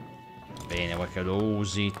 Bene, vuoi che lo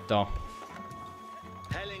usi, to.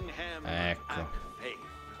 Ecco.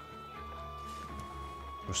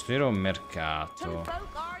 Costruire un mercato.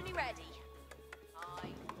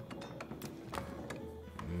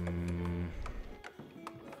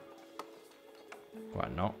 Qua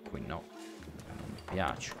no, qui no. Non mi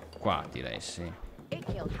piace. qua, direi, sì.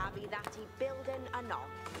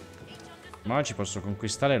 Ma ci posso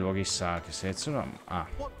conquistare luoghi sacri. Seleziono. Ah.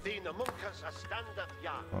 Oh,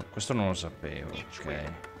 questo non lo sapevo.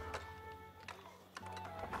 Ok.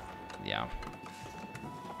 Vediamo.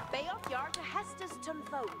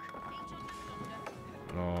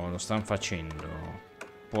 Lo stanno facendo.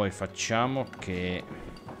 Poi facciamo che...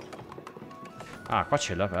 Ah, qua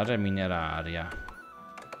c'è l'area mineraria.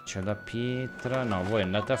 C'è la pietra. No, voi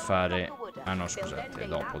andate a fare... Ah no, scusate,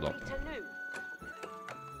 dopo.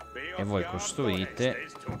 E voi costruite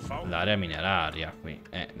l'area mineraria qui.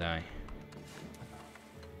 Dai.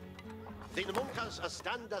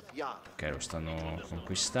 Ok, lo stanno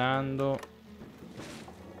conquistando.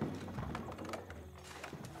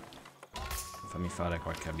 Fammi fare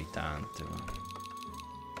qualche abitante.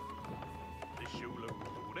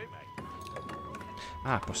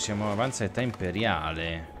 Ah, possiamo avanzare età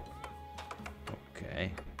imperiale.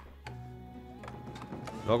 Ok.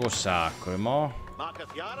 Logo sacro, e mo?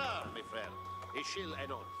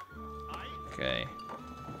 Ok.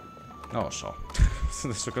 Non lo so.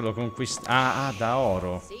 Adesso che lo conquista. Ah, da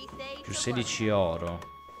oro. Più 16 oro.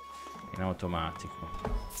 In automatico.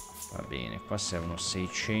 Va bene, qua servono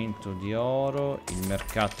 600 di oro. Il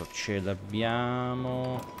mercato ce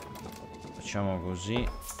l'abbiamo. Facciamo così.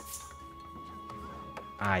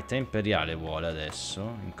 Ah, età imperiale vuole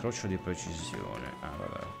adesso. Incrocio di precisione. Ah,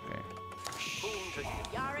 vabbè, ok.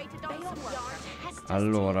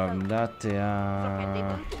 Allora, andate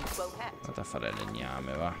a fare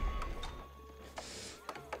legname, va.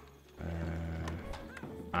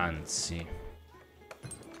 Anzi,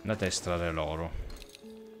 andate a estrarre l'oro.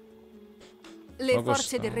 Le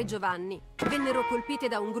forze del re Giovanni vennero colpite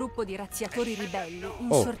da un gruppo di razziatori ribelli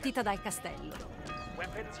in sortita dal castello.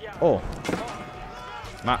 Oh,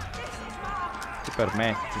 ma ti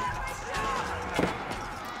permetti?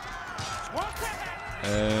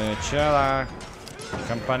 C'era la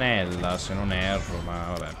campanella, se non erro,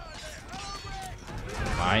 ma vabbè.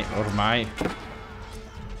 Ormai.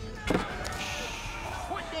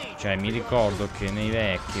 Cioè, mi ricordo che nei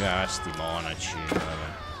vecchi, sti monaci,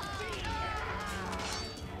 vabbè.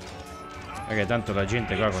 Perché tanto la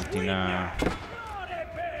gente qua continua...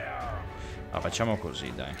 Ah, facciamo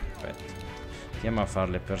così, dai, aspetta. Andiamo a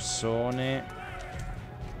fare le persone.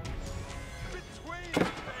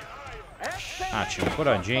 Ah, c'è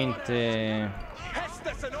ancora gente.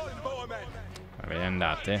 Vabbè,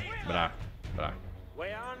 andate. Bra.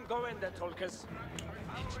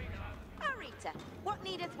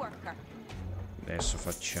 Adesso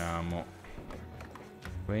facciamo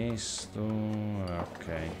questo.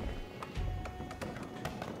 Ok.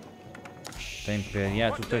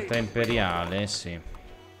 Imperiale, tutto età imperiale, sì.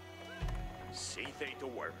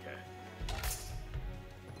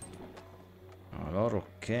 Allora,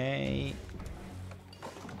 ok.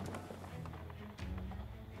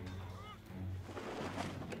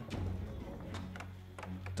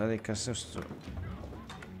 Del castello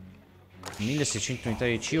 1600 unità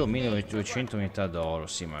di cibo, 1200 unità d'oro.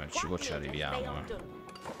 Sì, ma il cibo ci arriviamo,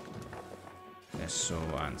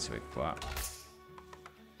 Adesso, anzi, vai qua.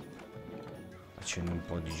 Facendo un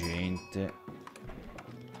po' di gente.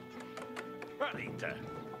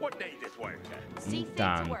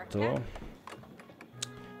 Intanto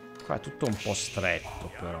qua è tutto un po'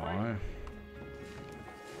 stretto, però,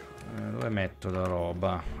 dove metto la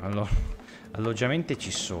roba? Allora, alloggiamenti ci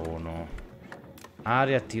sono.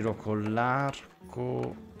 Area tiro con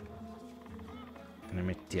l'arco. Ne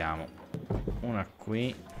mettiamo una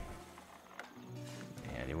qui.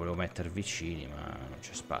 Li volevo mettere vicini, ma non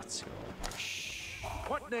c'è spazio.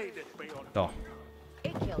 No.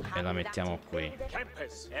 E la mettiamo qui.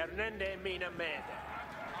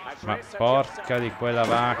 Ma porca di quella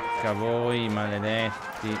vacca, voi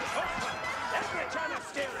maledetti.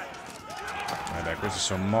 Vabbè, questi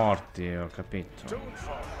sono morti, ho capito.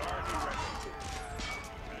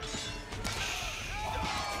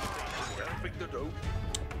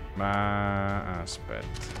 Ma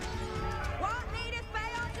aspetta.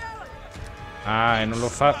 Ah, e non l'ho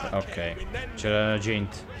fatto. Ok, c'era la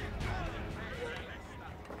gente.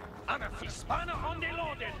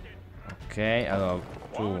 Ok, allora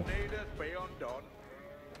tu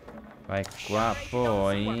vai qua,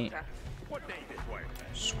 poi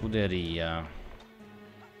scuderia.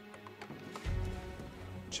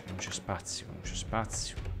 Cioè, non c'è spazio, non c'è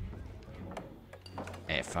spazio.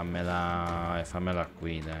 Fammela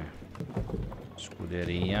qui, dai.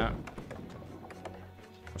 Scuderia.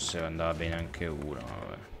 Forse andava bene anche uno,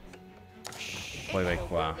 vabbè. Poi vai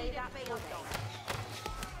qua.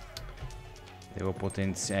 Devo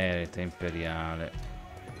potenziare età imperiale.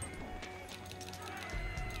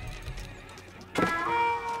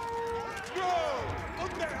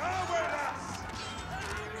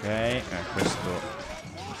 Ok, questo...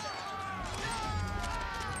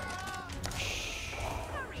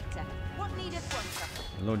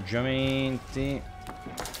 Alloggiamenti.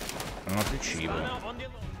 Non ho più cibo.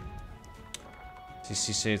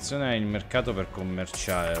 Si seleziona il mercato per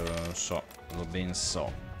commerciare, lo so, lo ben so.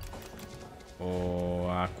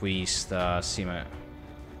 O acquista, sì, ma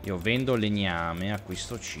io vendo legname,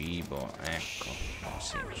 acquisto cibo, ecco.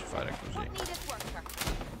 Sì, posso fare così.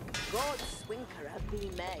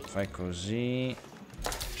 Fai così.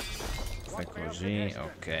 Fai così,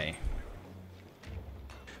 ok.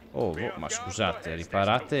 Oh, ma scusate,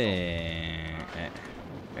 riparate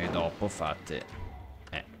e dopo fate...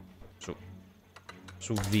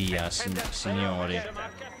 Su via, signori.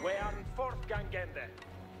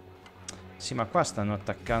 Sì, ma qua stanno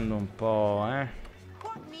attaccando un po',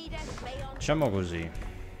 Facciamo così.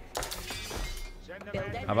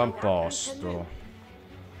 Avamposto.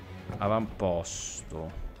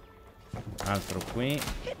 Avamposto. Altro qui.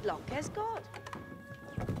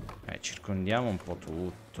 Circondiamo un po'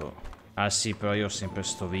 tutto. Ah sì, però io ho sempre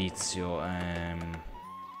sto vizio.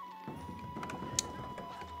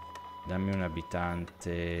 Dammi un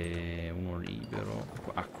abitante, uno libero.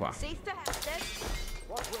 Ah, qua.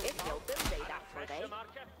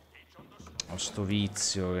 Ho sto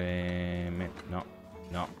vizio e... No,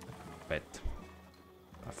 no, aspetta.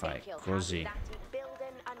 La fai così.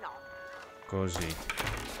 Così.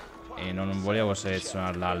 E non volevo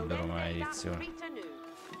selezionare l'albero, maledizione.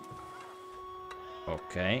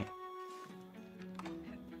 Ok.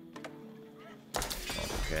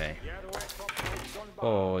 Ok.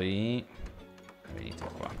 Poi venite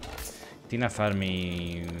qua. Tina a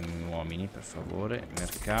farmi uomini, per favore.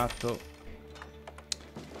 Mercato.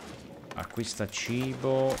 Acquista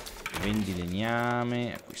cibo. Vendi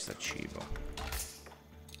legname. Acquista cibo.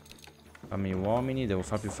 Fammi uomini. Devo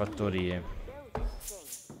fare più fattorie.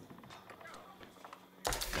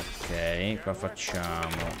 Ok, qua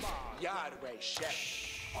facciamo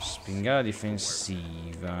spingarda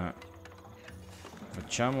difensiva.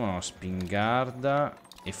 Facciamo una spingarda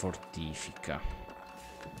e fortifica.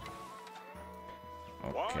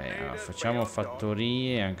 Ok, allora facciamo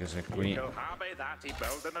fattorie, anche se qui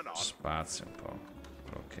spazio un po'.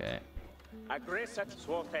 Ok.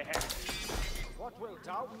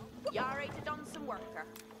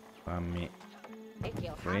 Fammi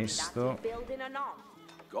questo.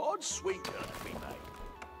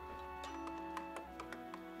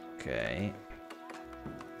 Ok.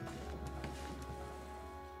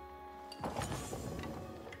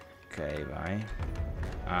 Ok, vai.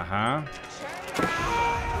 Ah.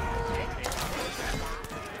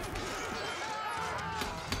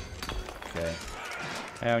 Ok.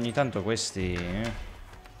 Ogni tanto questi...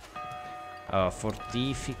 Allora,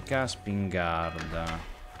 fortifica, spingarda.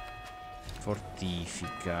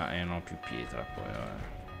 Fortifica. Non ho più pietra poi,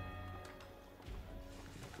 vabbè.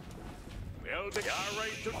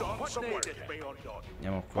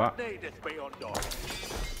 Andiamo qua.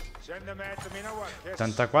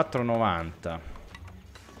 84,90.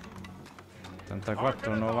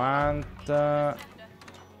 84,90.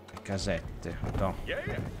 Casette, no.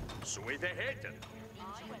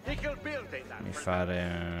 Mi fare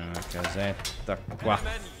una casetta qua.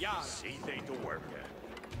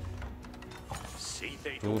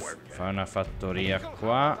 Tu fai una fattoria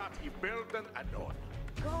qua.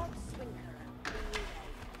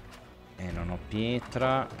 E non ho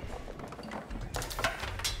pietra.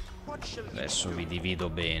 Adesso vi divido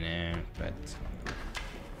bene. Aspetta.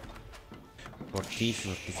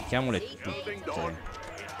 Fortifichiamole tutte.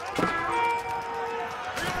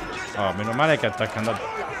 Oh, meno male che attaccano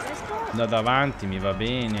da davanti, mi va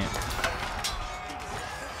bene.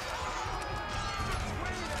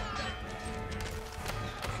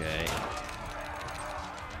 Ok.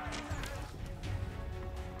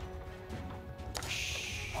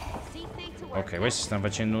 Ok, questi stanno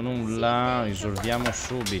facendo nulla. Risolviamo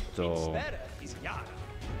subito.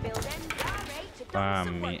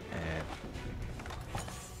 Fammi.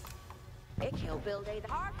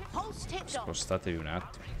 Spostatevi un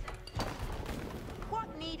attimo.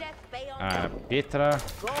 Ah, pietra.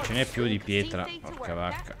 Ce n'è più di pietra. Porca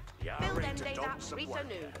vacca.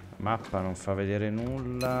 Mappa non fa vedere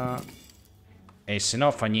nulla. E se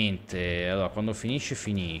no fa niente. Allora, quando finisce,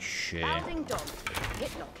 finisce.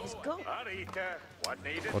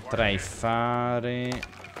 Potrei fare...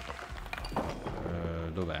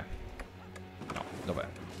 dov'è? No, dov'è?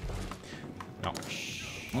 No.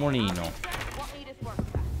 Mulino.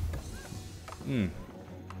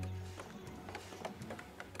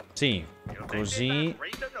 Sì, così.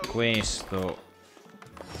 Questo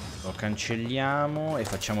lo cancelliamo e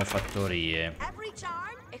facciamo fattorie.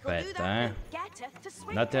 Aspetta,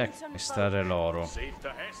 andate a estrarre l'oro.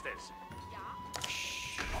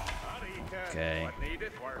 Ok.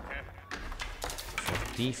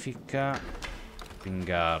 Fortifica.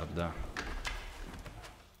 Pingarda.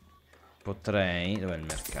 Potrei... Dov'è il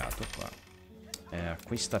mercato qua?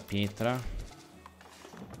 Acquista pietra.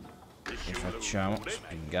 E facciamo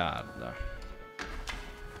spingarda.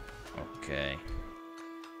 Ok.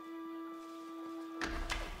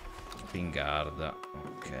 Spingarda.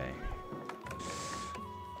 Ok.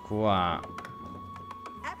 Qua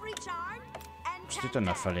costruito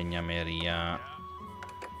una falegnameria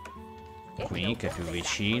qui che è più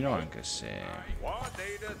vicino, anche se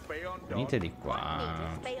venite di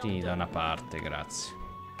qua, tutti da una parte, grazie.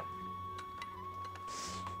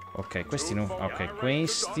 Ok, questi non... Ok,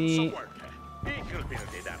 questi...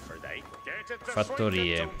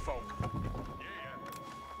 Fattorie.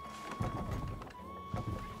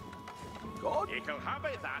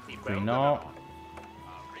 Qui no.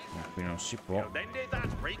 Qui non si può.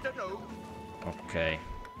 Ok.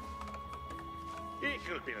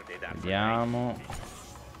 Vediamo.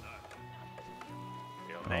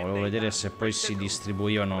 No, volevo vedere se poi si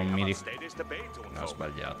distribuivano. Non mi ricordo. No, ho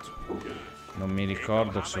sbagliato. Non mi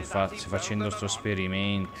ricordo se facendo sto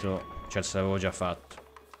esperimento. Cioè, se l'avevo già fatto.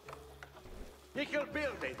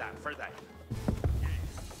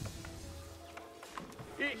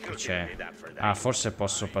 C'è. Ah, forse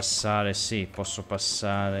posso passare. Sì, posso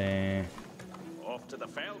passare.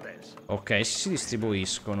 Ok, si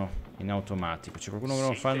distribuiscono in automatico. C'è qualcuno che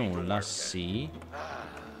non fa nulla? Sì.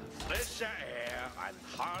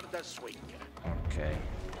 Ok.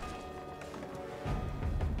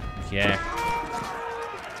 Chi è?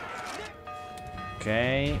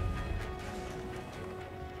 Ok.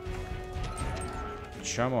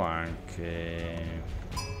 Facciamo anche...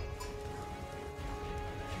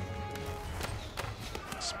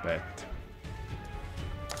 Aspetta.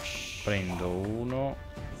 Prendo uno.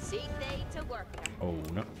 O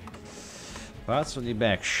uno. Palazzo di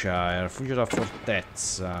Berkshire, rifugio della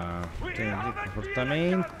fortezza.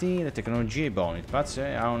 Comportamenti, le tecnologie e i bonus. Il palazzo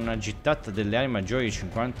ha una gittata delle armi maggiori di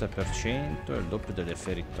 50% e il doppio delle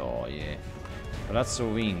feritoie. Palazzo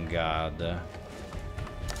Wingard.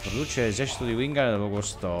 Produce l'esercito di Wingard nel luogo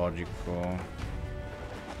storico.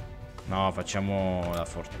 No, facciamo la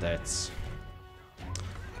fortezza.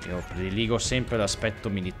 Io prediligo sempre l'aspetto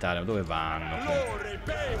militare. Dove vanno?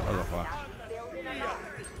 Guarda qua.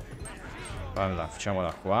 Allora,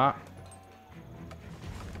 facciamola qua.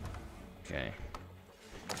 Ok.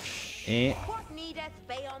 E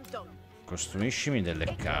costruiscimi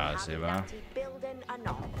delle case, va.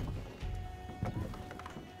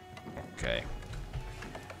 Ok.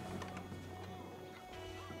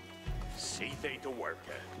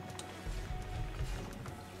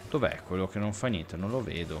 Dov'è quello che non fa niente? Non lo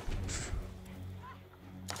vedo.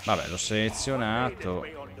 Vabbè, l'ho selezionato.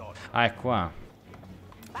 Ah, è qua.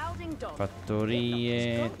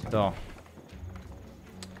 Fattorie. No.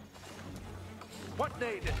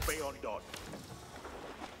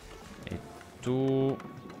 E tu...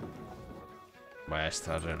 Vai a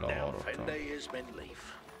estrarre l'oro.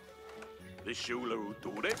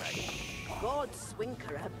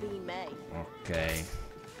 Ok.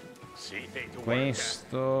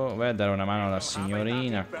 Questo... Vai a dare una mano alla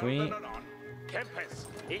signorina qui.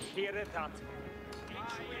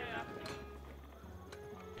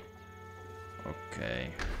 Ok.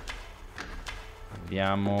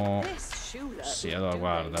 Abbiamo... Sì, allora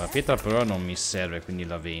guarda, la pietra per ora non mi serve, quindi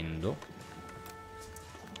la vendo.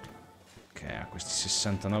 Ok, questi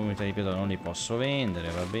 69 unità di pietra non li posso vendere,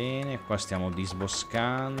 va bene. Qua stiamo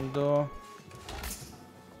disboscando.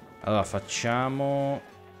 Allora facciamo...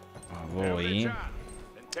 Voi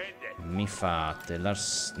mi fate no,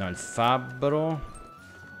 il fabbro.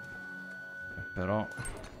 Però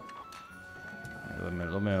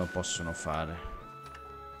dove me lo possono fare?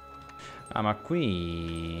 Ah, ma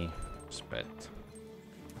qui... Aspetta.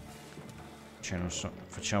 Cioè, non so...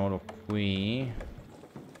 Facciamolo qui.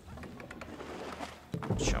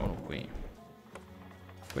 Facciamolo qui.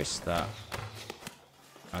 Questa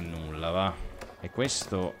annulla, va. E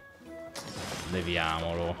questo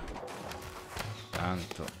leviamolo.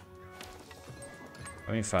 Tanto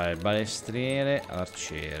fammi fare il balestriere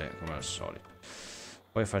all'arciere come al solito.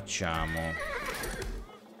 Poi facciamo un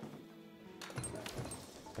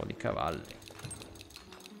po' di cavalli.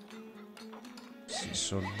 Sì,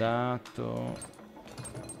 soldato.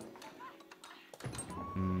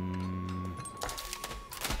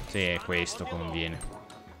 Sì, questo conviene.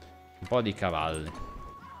 Un po' di cavalli.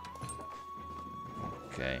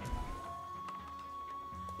 Ok.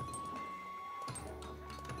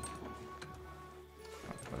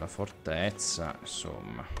 la fortezza,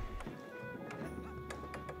 insomma.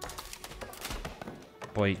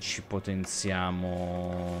 Poi ci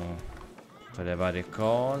potenziamo per le varie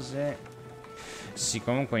cose. Sì,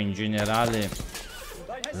 comunque in generale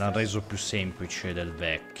l'ha reso più semplice del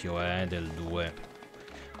vecchio, del 2.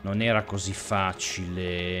 Non era così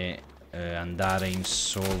facile andare in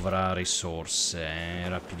sovra risorse,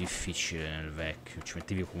 era più difficile nel vecchio, ci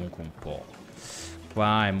mettevi comunque un po'.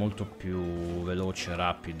 Qua è molto più veloce,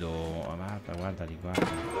 rapido. Guarda, guardali, guarda.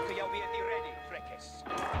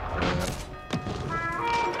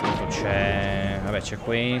 C'è... vabbè, c'è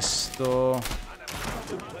questo.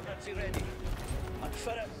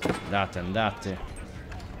 Andate, andate.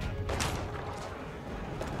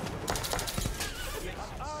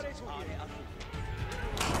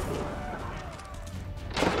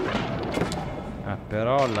 Ah,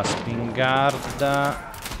 però la spingarda...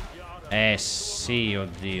 sì,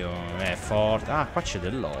 oddio, è forte. Ah, qua c'è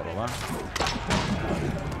dell'oro, va.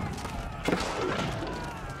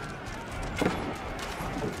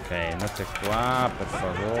 Ok, andate qua, per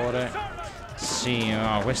favore. Sì,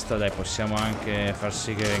 no, questa dai, possiamo anche far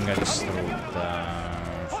sì che venga distrutta.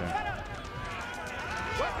 Sì.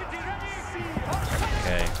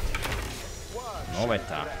 Ok. Nuova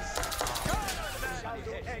età.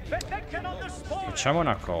 Facciamo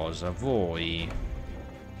una cosa, voi...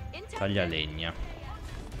 taglia legna.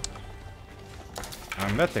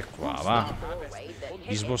 Andate qua, va.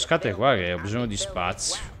 Disboscate qua che ho bisogno di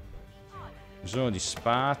spazio. Bisogno di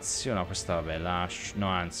spazio. No, questa vabbè, lascio. No,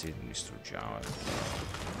 anzi, distruggiamo.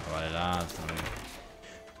 Vale l'altro.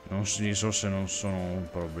 Le risorse non sono un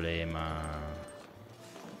problema.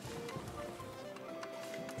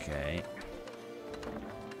 Ok.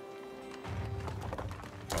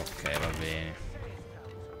 Ok, va bene.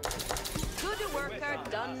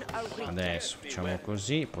 Adesso facciamo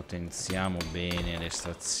così, potenziamo bene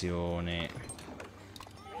l'estrazione.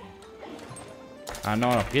 Ah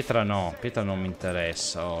no, pietra no, pietra non mi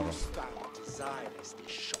interessa, oro.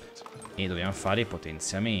 E dobbiamo fare i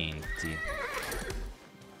potenziamenti.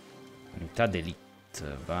 Unità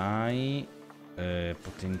d'elite, vai.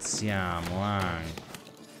 Potenziamo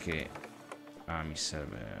anche... ah, mi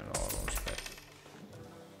serve l'oro, aspetta.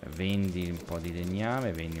 Vendi un po' di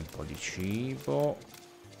legname, vendi un po' di cibo.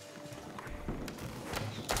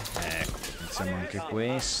 Ecco, potenziamo anche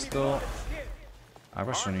questo. Ah,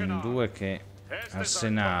 qua sono in due che...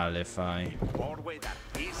 arsenale fai.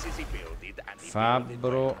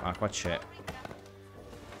 Fabbro. Ah, qua c'è.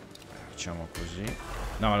 Facciamo così.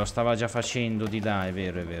 No, ma lo stava già facendo di là, è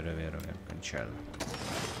vero, è vero, è vero, è vero. Cancella.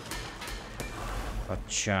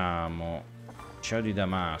 Facciamo acciaio di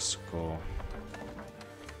damasco.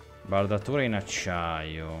 Bardatura in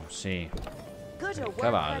acciaio, sì.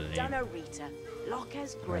 Cavalli.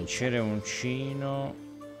 Lanciere uncino.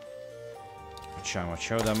 Facciamo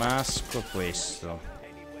acciaio damasco, questo.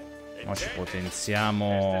 Ora ci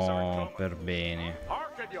potenziamo per bene.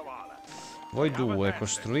 Voi due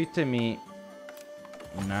costruitemi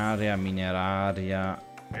un'area mineraria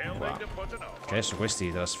qua. Che adesso questi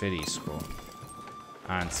li trasferisco.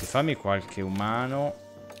 Anzi, fammi qualche umano.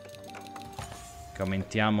 Che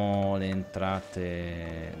aumentiamo le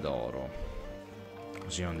entrate d'oro.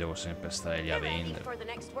 Così non devo sempre stare lì a vendere.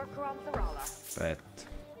 Aspetta.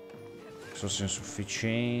 Risorse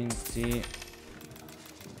insufficienti.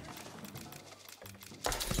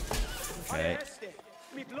 Ok.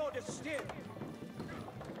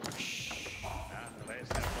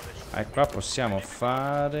 E qua possiamo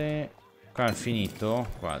fare... qua è finito?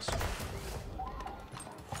 Quasi.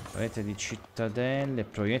 Rete di cittadelle,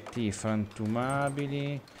 proiettili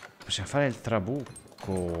frantumabili. Possiamo fare il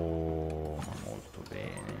trabucco. Ma molto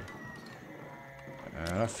bene.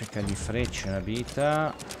 Raffica di frecce, una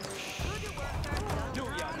vita.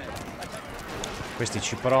 Questi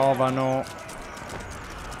ci provano.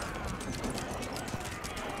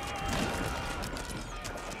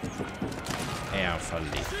 E hanno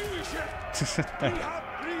fallito.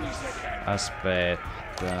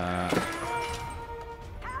 Aspetta.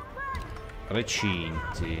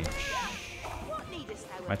 Recinti.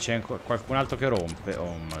 Ma c'è qualcun altro che rompe?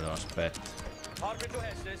 Oh madonna, aspetta.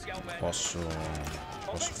 Posso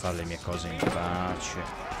fare le mie cose in pace.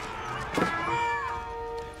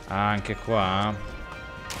 Ah, anche qua?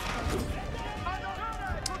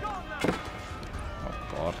 Oh,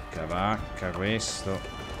 porca vacca, questo.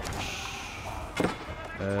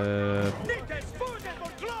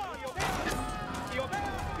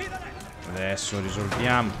 Adesso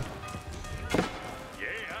risolviamo.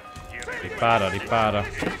 Ripara, ripara.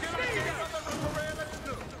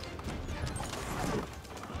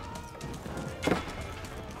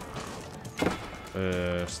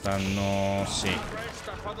 Stanno... sì.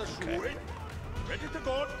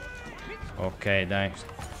 Ok, dai.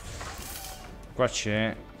 Qua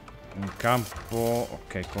c'è un campo...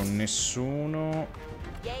 ok, con nessuno.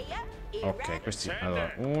 Ok, questi...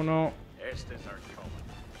 allora, uno...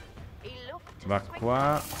 va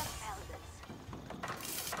qua.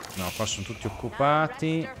 No, qua sono tutti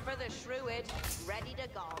occupati.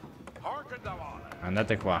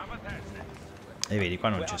 Andate qua. E vedi, qua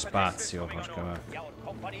non c'è spazio.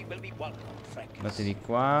 Andate di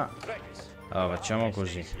qua. Allora, facciamo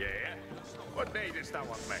così.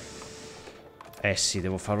 Eh sì,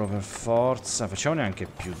 devo farlo per forza. Facciamone anche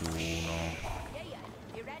più di uno.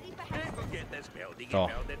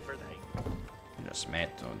 No.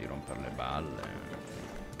 Smettono di rompere le balle.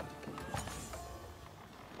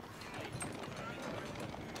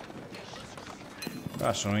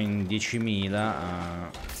 Qua sono in 10.000.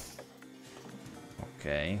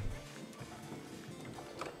 Ok.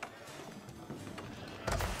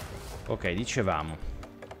 Ok, dicevamo.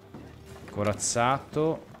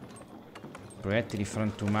 Corazzato. Proiettili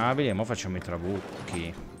frantumabili. E mo facciamo i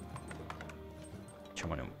trabucchi.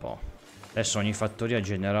 Facciamone un po'. Adesso ogni fattoria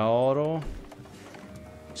genera oro.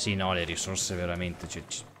 Sì, no, le risorse veramente... cioè,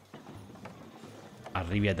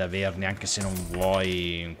 arrivi ad averne anche se non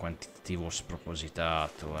vuoi un quantitativo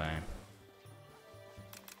spropositato,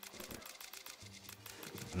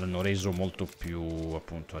 L'hanno reso molto più,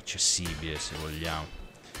 appunto, accessibile, se vogliamo.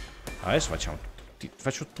 Adesso facciamo tutti,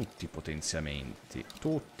 faccio tutti i potenziamenti.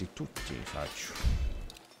 Tutti faccio.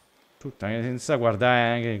 Tutti, anche senza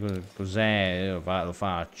guardare anche cos'è, lo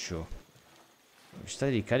faccio. Velocità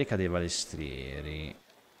di carica dei balestrieri.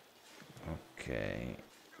 Ok.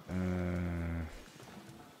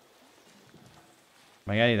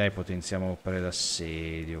 Magari dai, potenziamo per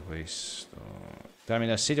l'assedio questo. Armi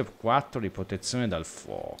d'assedio 4 di protezione dal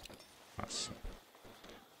fuoco. Ah sì.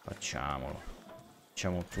 Facciamolo.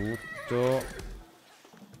 Facciamo tutto.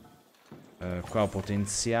 Qua ho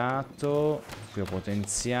potenziato. Qui ho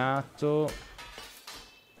potenziato.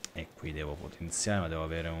 E qui devo potenziare, ma devo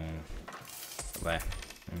avere un... vabbè,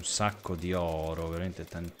 un sacco di oro. Veramente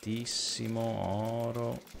tantissimo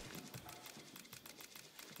oro.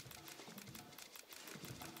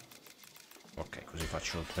 Ok, così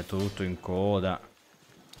metto tutto in coda.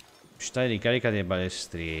 Velocità di ricarica dei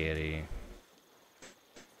balestrieri.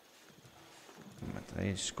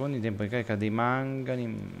 3 secondi, tempo di carica dei mangani.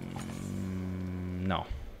 No.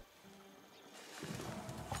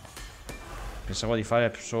 Pensavo di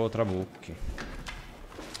fare solo trabucchi.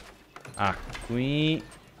 Ah, qui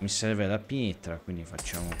mi serve la pietra, quindi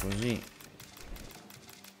facciamo così.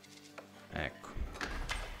 Ecco.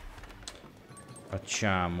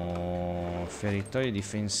 Facciamo feritoie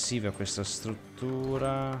difensive a questa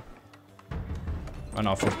struttura. Ma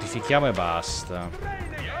no, fortifichiamo e basta.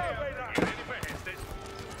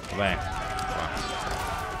 Vabbè.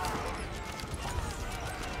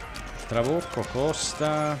 Trabucco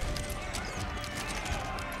costa.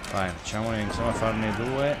 Vai, facciamone, iniziamo a farne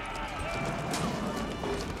 2.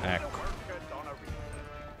 Ecco.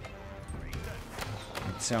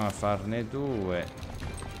 Iniziamo a farne 2.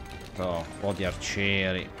 Un po' di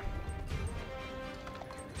arcieri.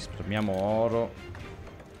 Risparmiamo oro.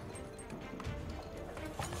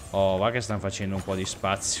 Oh, va che stanno facendo un po' di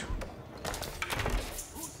spazio.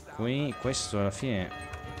 Qui, questo alla fine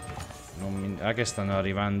non mi... va che stanno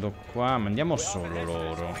arrivando qua. Mandiamo solo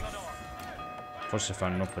loro. Forse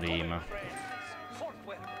fanno prima.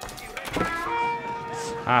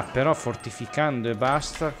 Ah, però fortificando e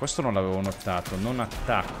basta. Questo non l'avevo notato. Non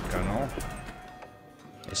attaccano.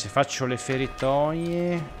 E se faccio le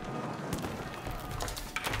feritoie...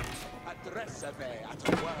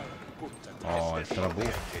 oh, il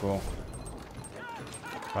trabucco.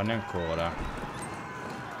 Fanne ancora.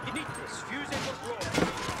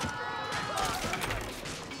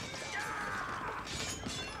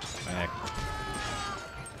 Ecco.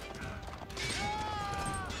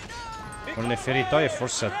 Con le feritoie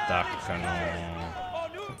forse attaccano.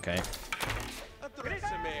 Ok.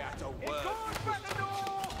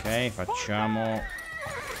 Ok, facciamo...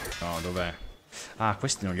 no, dov'è? Ah,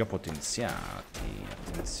 questi non li ho potenziati.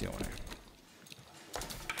 Attenzione.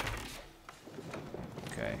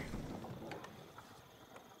 Ok.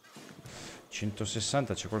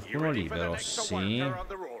 160, c'è qualcuno libero? Sì.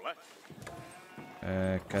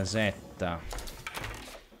 Casetta.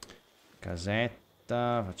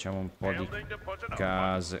 Casetta. Facciamo un po' di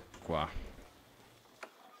case qua.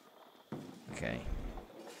 Ok.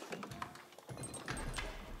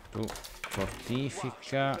 Tu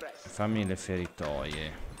fortifica. Fammi le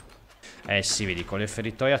feritoie. Eh sì, vedi, con le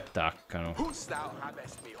feritoie attaccano.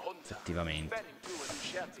 Effettivamente.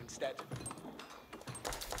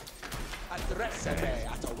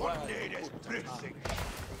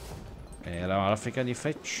 L'Africa di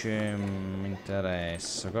frecce mi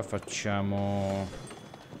interessa. Qua facciamo...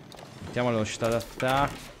 Mettiamo la velocità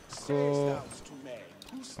d'attacco.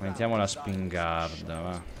 Aumentiamo la spingarda,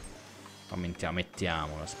 va.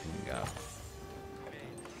 Mettiamo la spingarda.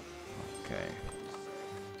 Ok.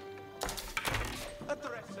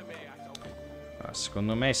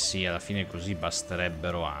 Secondo me sì, alla fine così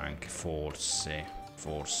basterebbero anche, forse.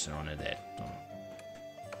 Forse, non è detto.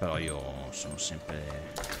 Però io sono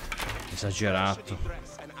sempre esagerato.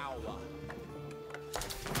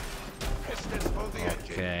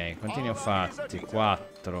 Ok, quanti ne ho fatti?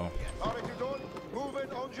 4.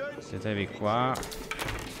 Sietevi qua.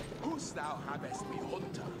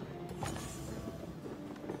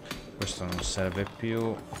 Questo non serve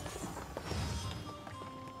più.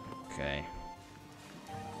 Ok.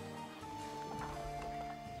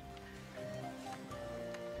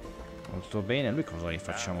 Molto bene, lui cosa gli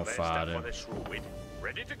facciamo fare?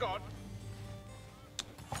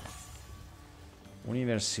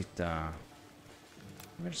 Università.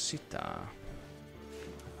 Università.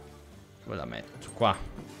 Dove la metto? Qua.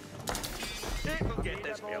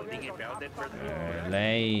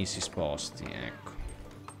 Lei si sposti, ecco.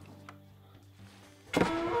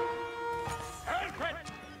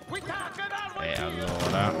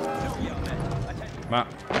 Allora. Ma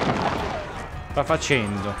sta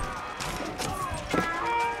facendo?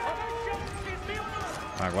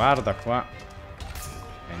 Ma guarda qua.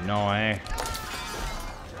 No,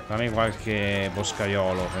 dammi qualche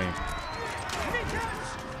boscaiolo qui.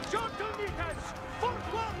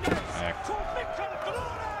 Ecco.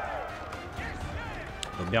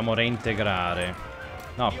 Dobbiamo reintegrare.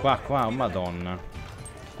 No, qua, oh madonna.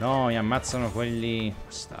 No, mi ammazzano quelli...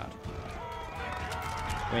 Bastardi.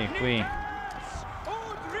 Qui.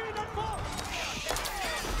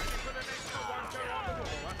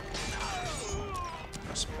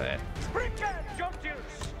 Aspetta.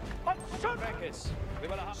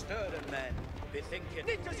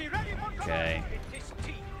 Ok.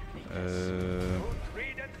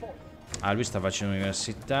 Lui sta facendo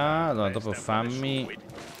università. Allora dopo fammi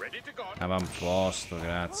avamposto,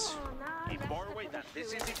 grazie.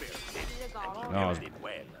 No, ho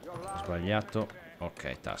sbagliato.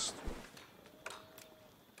 Ok, tasto.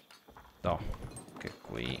 No, che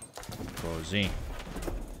qui. Così.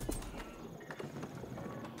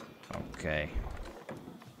 Ok.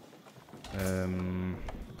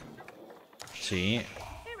 Sì.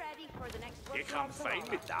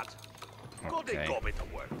 Ok.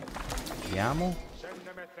 Vediamo.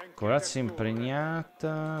 Corazza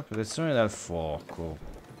impregnata. Protezione dal fuoco.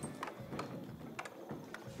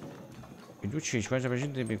 Riduce il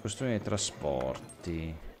 50% di costume dei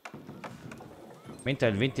trasporti. Aumenta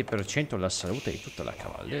il 20% la salute di tutta la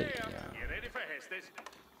cavalleria.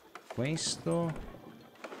 Questo.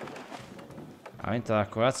 Aumenta la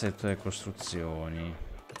corazza di tutte le costruzioni.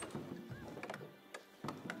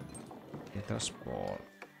 Il trasporto.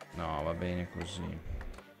 No, va bene così.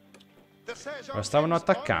 Ma stavano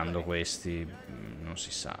attaccando questi. Non si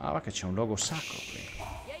sa. Ah, va che c'è un logo sacro qui.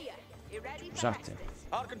 Scusate.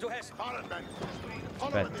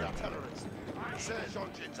 Aspetta.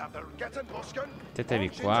 Mettetevi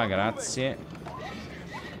qua, grazie.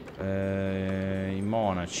 I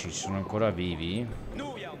monaci sono ancora vivi?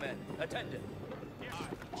 Non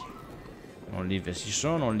li vedo. Ci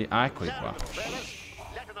sono? Non li... Ah, eccoli qua.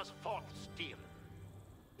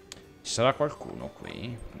 Ci sarà qualcuno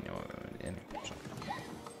qui? Andiamo a vedere.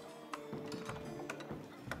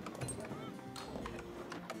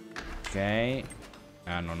 Ok.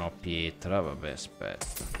 Ah, non ho pietra. Vabbè,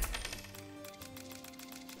 aspetta.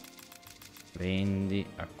 Vendi,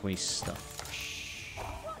 acquista.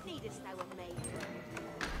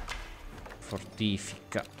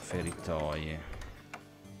 Fortifica, feritoie.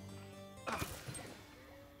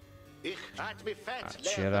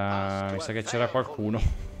 C'era... Mi sa che c'era qualcuno.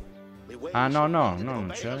 Ah, no,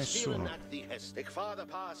 non c'era nessuno.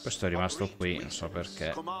 Questo è rimasto qui, non so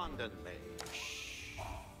perché.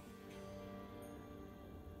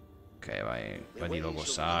 Ok, vai di logo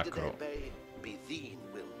sacro.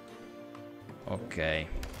 Ok.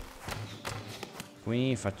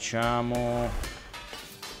 Qui facciamo...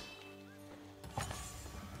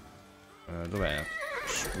 dov'è?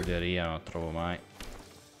 Scuderia, non la trovo mai.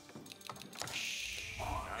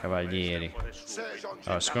 Cavalieri.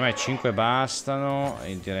 Allora, secondo me 5 bastano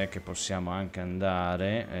e direi che possiamo anche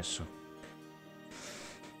andare. Adesso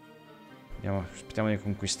andiamo, aspettiamo di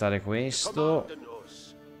conquistare questo.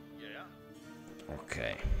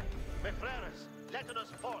 Ok.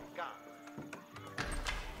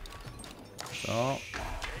 No.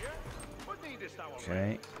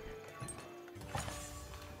 Ok.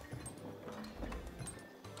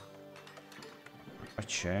 Qua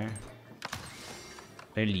c'è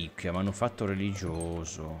reliquia, manufatto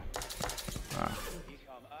religioso. Ah.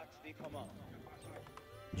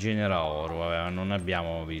 Genera oro, vabbè, non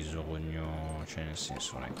abbiamo bisogno, cioè nel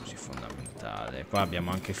senso non è così fondamentale. Qua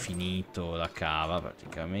abbiamo anche finito la cava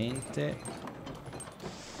praticamente.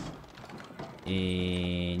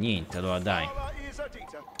 E niente, allora dai.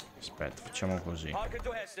 Aspetta, facciamo così.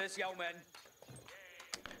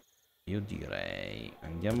 Io direi,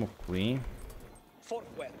 andiamo qui.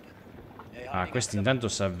 Ah, questi intanto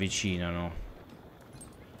si avvicinano.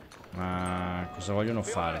 Ma cosa vogliono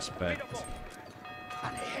fare? Aspetta.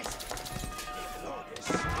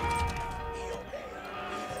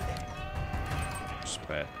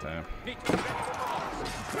 Aspetta,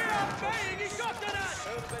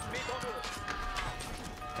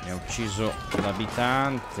 mi ha ucciso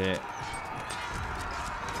l'abitante.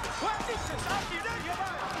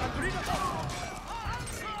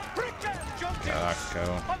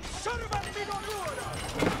 Cacchio.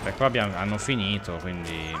 E qua hanno finito,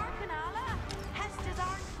 quindi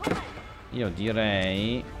io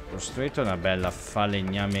direi costruite una bella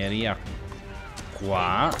falegnameria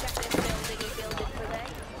qua.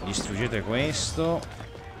 Distruggete questo.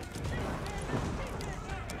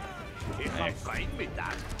 Ecco.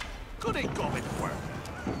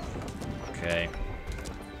 Ok.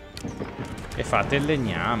 E fate il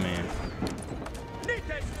legname.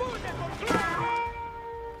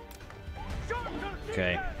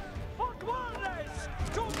 Ok.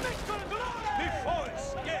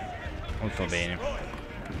 Molto bene.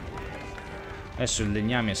 Adesso il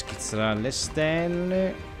legname schizzerà alle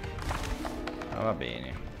stelle. Ah, va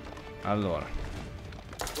bene. Allora,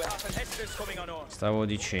 stavo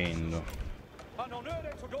dicendo,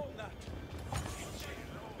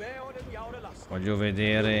 voglio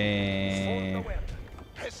vedere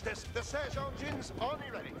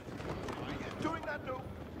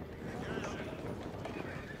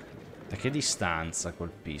da che distanza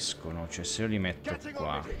colpiscono, cioè se io li metto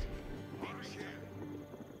qua,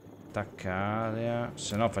 attaccare,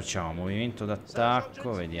 se no facciamo movimento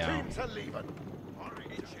d'attacco, vediamo.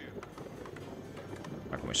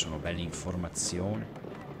 Ma come sono belle informazioni.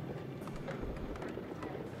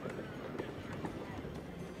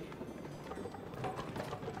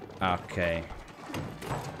 Ah, ok.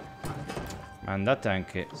 Andate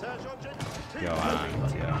anche più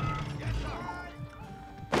avanti,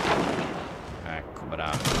 Ecco,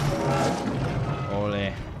 bravo.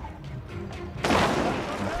 Ole.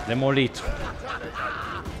 Demolito.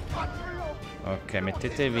 Ok,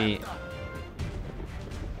 mettetevi.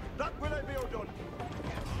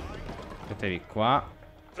 Mettetevi qua.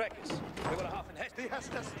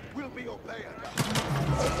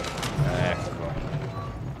 Ecco.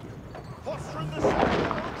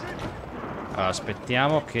 Allora,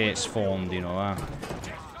 aspettiamo che sfondino, va.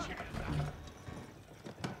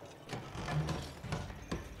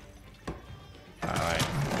 Vai.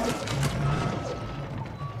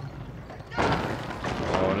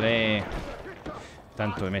 Olè.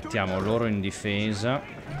 Tanto mettiamo loro in difesa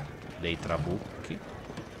dei trabucchi.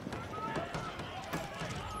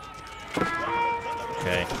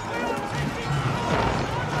 Ok.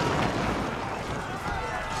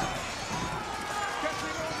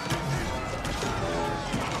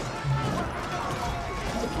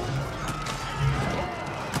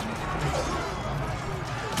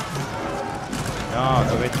 No,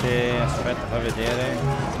 dovete... Aspetta, fa vedere.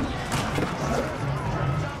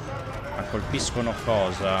 Ma colpiscono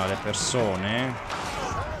cosa? Le persone?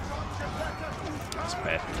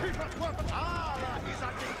 Aspetta.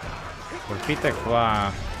 Colpite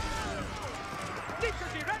qua.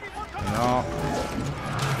 No.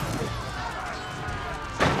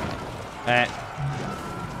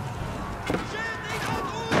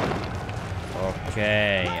 Ok,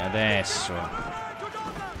 adesso.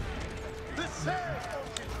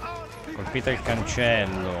 Colpite il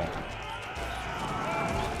cancello.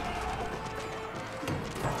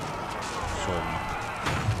 Insomma.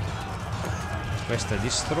 Questa è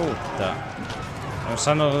distrutta. Non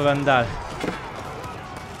sanno dove andare.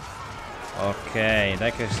 Ok,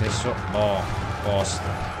 dai che senso... Boh,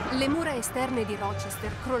 posto. Le mura esterne di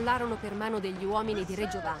Rochester crollarono per mano degli uomini di Re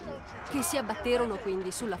Giovanni, che si abbatterono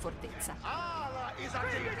quindi sulla fortezza.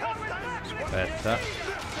 Aspetta.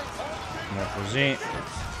 Andiamo così.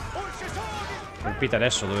 Colpite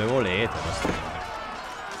adesso dove volete.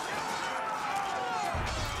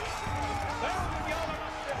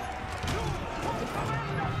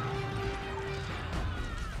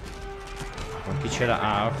 Con chi ce l'ha?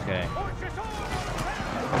 Ah, ok.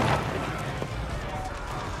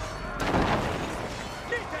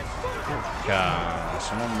 Porca,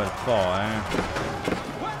 sono un bel po',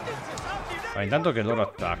 Ma intanto che loro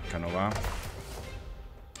attaccano, va.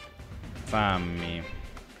 Fammi.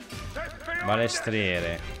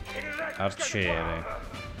 Balestriere. Arciere.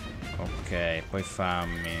 Ok, poi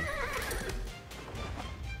fammi.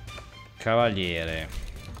 Cavaliere.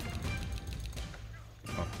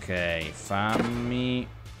 Ok, fammi.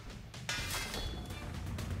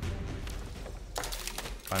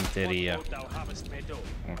 Fanteria.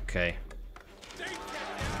 Ok.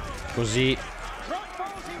 Così,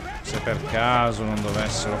 se per caso non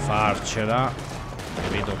dovessero farcela, e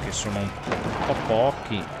vedo che sono un po'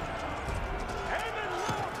 pochi,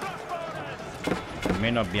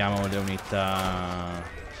 almeno abbiamo le unità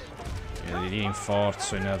di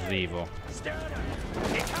rinforzo in arrivo.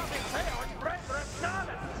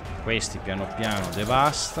 Questi piano piano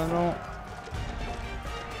devastano.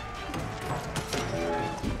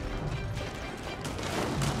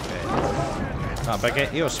 No, perché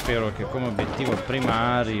io spero che come obiettivo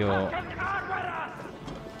primario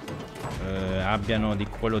abbiano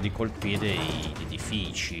quello di colpire gli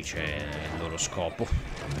edifici, cioè il loro scopo.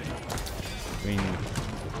 Quindi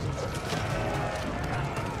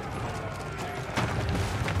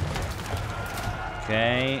ok.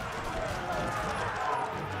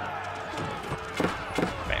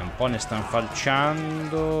 Beh, un po' ne stanno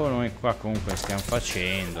falciando. Noi qua comunque stiamo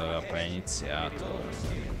facendo. Aveva appena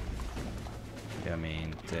iniziato.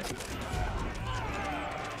 Ovviamente.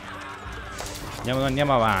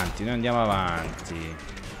 Andiamo avanti, noi andiamo avanti.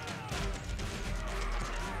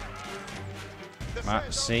 Ma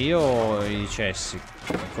se io gli dicessi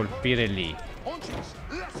colpire lì,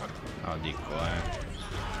 no, dico,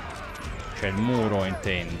 cioè il muro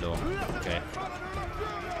intendo. Ok.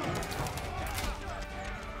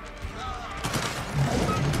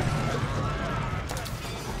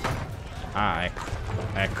 Ah, ecco,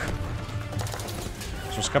 ecco.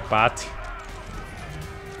 Sono scappati.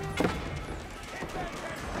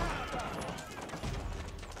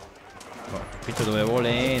 Oh, capite dove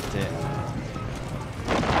volete.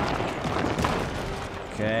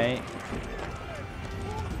 Ok.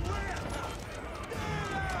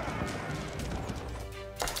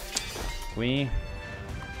 Qui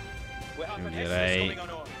io direi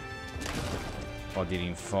un po' di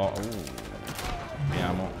rinforzo.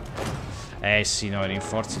 Abbiamo. Sì, no, i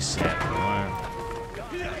rinforzi servono,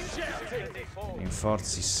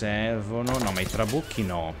 Rinforzi servono. No, ma i trabucchi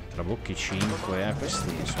no. Trabucchi 5,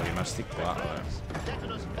 questi sono rimasti qua.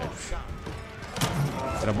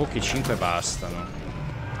 Trabucchi 5 bastano.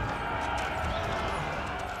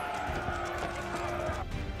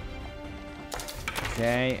 Ok,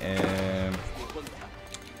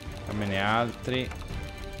 fammene altri.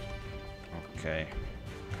 Ok.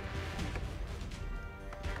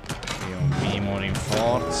 Qui un minimo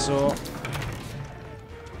rinforzo.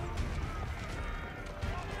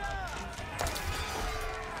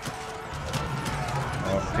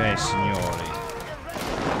 Ok, signori.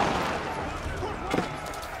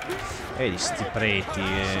 Vedi sti preti.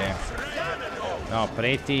 No,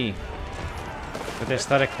 preti. Potete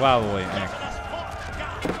stare qua voi. Ecco.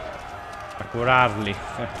 A curarli.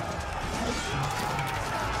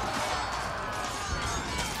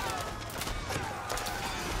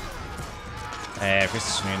 Questi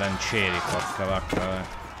sono i lancieri, porca vacca.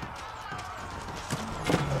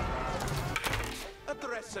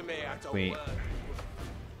 Qui.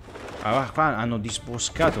 Ah, qua hanno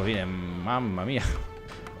disboscato, mamma mia.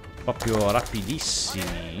 Proprio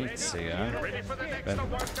rapidissimi. Però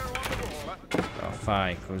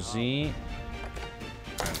fai così.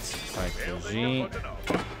 Anzi, fai così.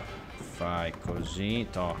 Fai così.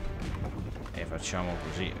 E facciamo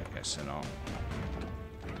così, perché sennò.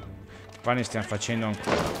 Qua ne stiamo facendo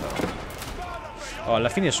ancora, però. Oh, alla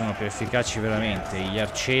fine sono più efficaci veramente gli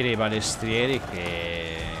arcieri e i balestrieri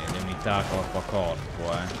che le unità corpo a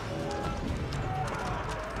corpo,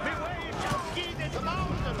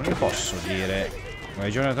 Non vi posso dire. Una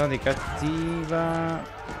giornata di cattiva.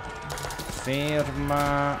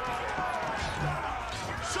 Ferma.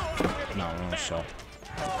 No, non lo so.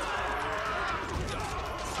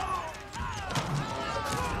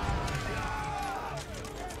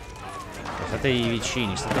 Stategli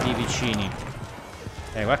vicini, stategli vicini.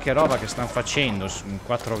 Guarda che roba che stanno facendo.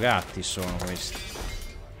 4 gatti sono questi.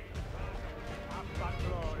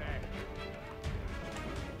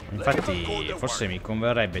 Infatti forse mi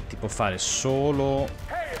converrebbe tipo fare solo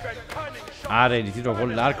aree di tiro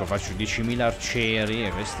con l'arco. Faccio 10.000 arcieri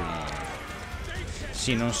e questi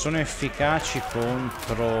sì, non sono efficaci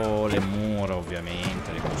contro le mura,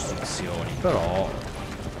 ovviamente, le costruzioni, però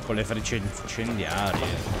con le frecce incendiarie,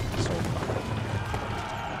 insomma.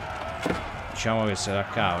 diciamo che se la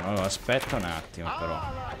cavano. Allora, aspetta un attimo però.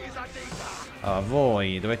 Allora,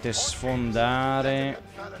 voi dovete sfondare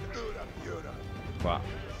qua.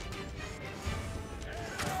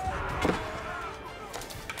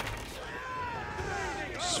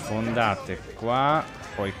 Sfondate qua,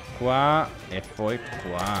 poi qua e poi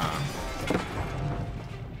qua.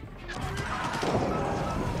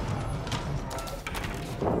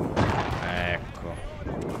 Ecco.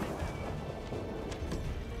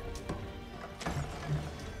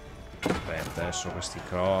 Aspetta, adesso questi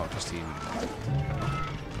crolla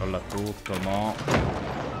tutto, mo.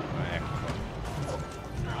 Ecco.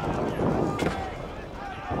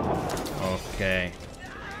 Ok.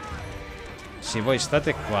 Sì, voi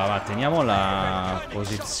state qua, va, teniamo la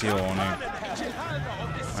posizione.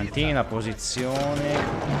 Mantieni la posizione.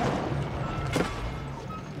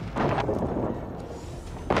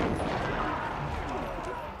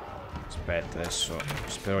 Aspetta, adesso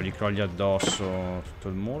spero gli crolli addosso tutto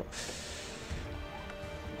il muro.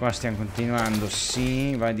 Qua stiamo continuando,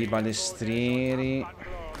 sì, vai di balestrieri.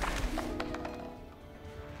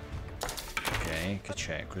 Ok, che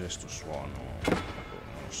c'è? Cos'è sto suono?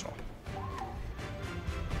 Non lo so.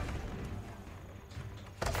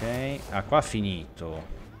 Ok, ah, qua ha finito.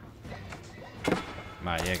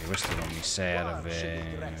 Ma è che questo non mi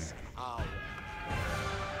serve.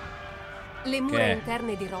 Le mura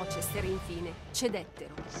interne di Rochester, infine,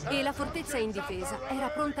 cedettero e la fortezza indifesa era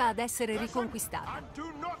pronta ad essere riconquistata.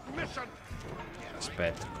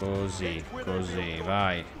 Aspetta, così, così,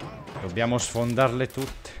 vai. Dobbiamo sfondarle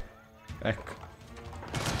tutte. Ecco.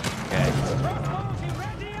 Ok.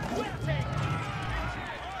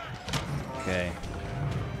 Ok.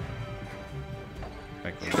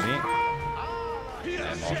 Fai così.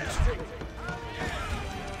 È morto.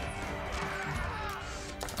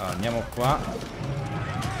 Allora, andiamo qua.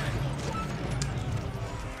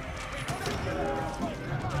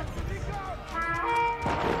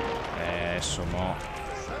 Adesso mo.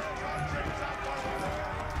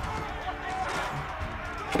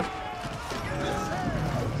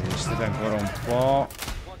 Resistate ancora un po'.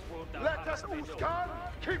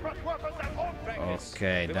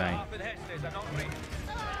 Ok, dai.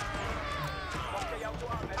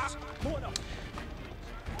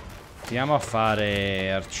 Andiamo a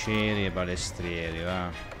fare arcieri e balestrieri, va.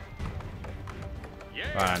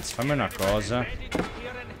 Va, anzi, fammi una cosa.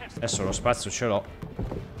 Adesso lo spazio ce l'ho.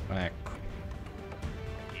 Ecco.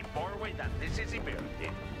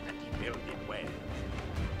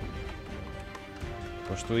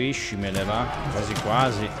 Costruiscimele, va. Quasi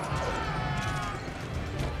quasi.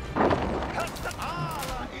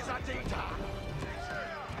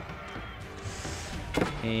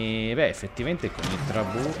 E beh, effettivamente con i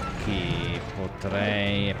trabucchi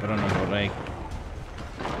potrei, però non vorrei.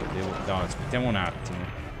 No, aspettiamo un attimo.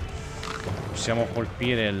 Possiamo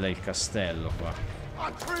colpire il castello qua.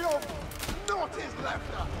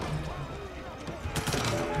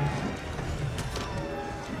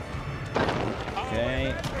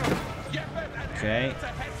 Ok. Ok.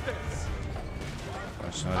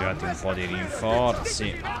 Sono arrivati un po' di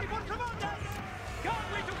rinforzi.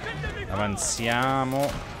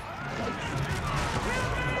 Avanziamo.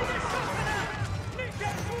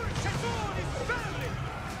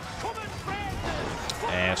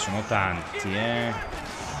 Sono tanti,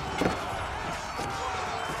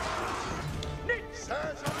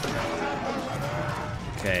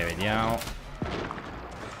 Ok, vediamo.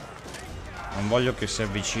 Non voglio che si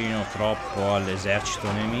avvicino troppo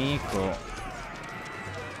all'esercito nemico. No,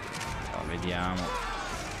 vediamo.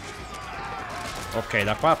 Ok,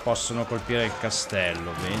 da qua possono colpire il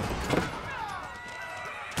castello, vedi?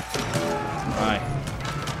 Vai.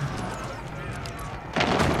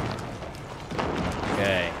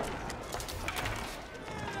 Ok.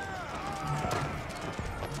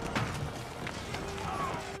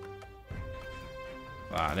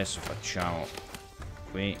 Va, adesso facciamo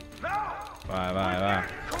qui. Vai, vai, vai.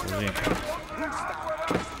 Così.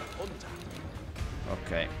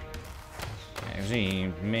 Ok.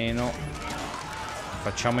 Così meno.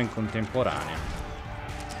 Facciamo in contemporanea.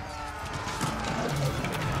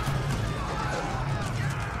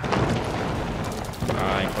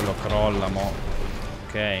 Vai, quello crolla mo.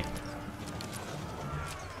 Ok.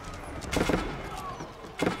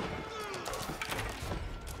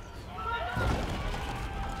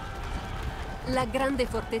 La grande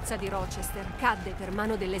fortezza di Rochester cadde per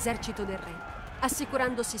mano dell'esercito del re,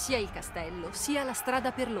 assicurandosi sia il castello sia la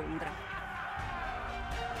strada per Londra.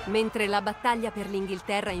 Mentre la battaglia per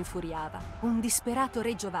l'Inghilterra infuriava, un disperato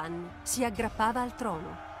re Giovanni si aggrappava al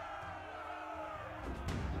trono.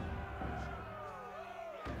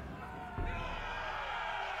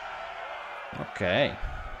 Ok.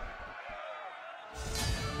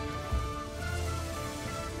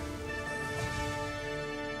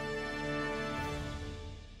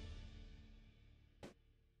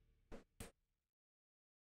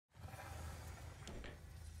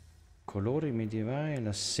 Colori medievali,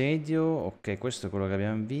 l'assedio. Ok, questo è quello che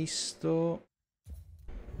abbiamo visto.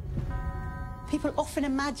 People often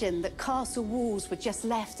imagine that castle walls were just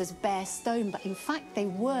left as bare stone, but in fact they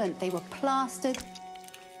weren't. They were plastered,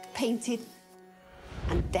 painted,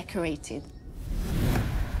 and decorated.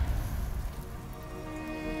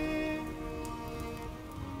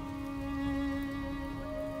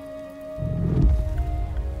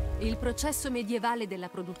 Il processo medievale della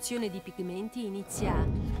produzione di pigmenti inizia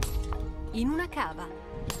in una cava.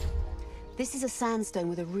 This is a sandstone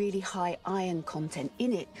with a really high iron content.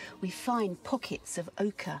 In it, we find pockets of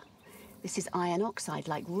ochre. This is iron oxide,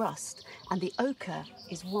 like rust, and the ochre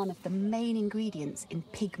is one of the main ingredients in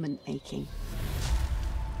pigment making.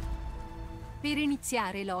 Per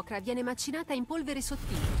iniziare, l'ocra viene macinata in polvere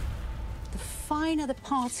sottile. The finer the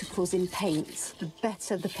particles in paint, the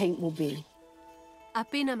better the paint will be.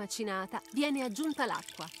 Appena macinata, viene aggiunta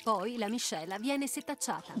l'acqua, poi la miscela viene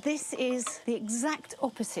setacciata. This is the exact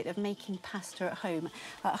opposite of making pasta at home.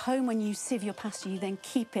 At home, when you sieve your pasta, you then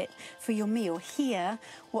keep it for your meal. Here,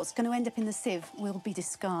 what's going to end up in the sieve will be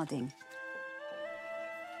discarding.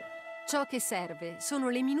 Ciò che serve sono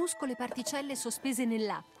le minuscole particelle sospese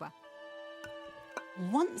nell'acqua.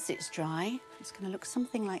 Once it's dry, it's going to look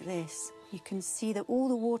something like this. You can see that all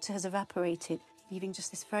the water has evaporated, leaving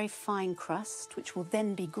just this very fine crust, which will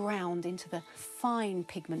then be ground into the fine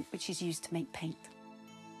pigment which is used to make paint.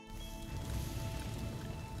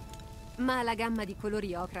 Ma la gamma di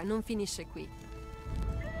colori ocra non finisce qui.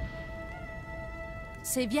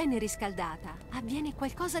 Se viene riscaldata, avviene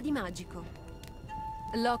qualcosa di magico.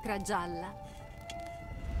 L'ocra gialla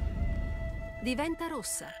diventa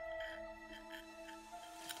rossa.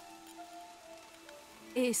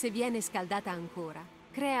 E se viene scaldata ancora,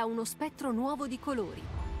 crea uno spettro nuovo di colori.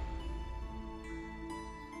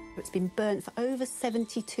 It's been burnt for over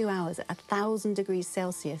 72 hours at 1,000 degrees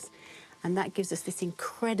Celsius, and that gives us this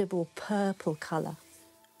incredible purple color.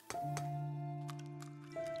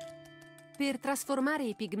 Per trasformare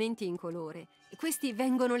i pigmenti in colore, questi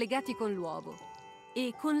vengono legati con l'uovo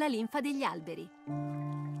e con la linfa degli alberi.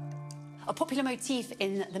 A popular motif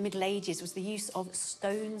in the Middle Ages was the use of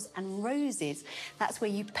stones and roses. That's where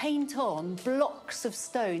you paint on blocks of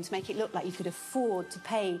stone to make it look like you could afford to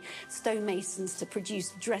pay stonemasons to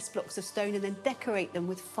produce dress blocks of stone and then decorate them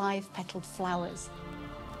with 5-petaled flowers.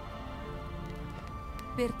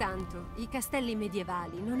 Pertanto, i castelli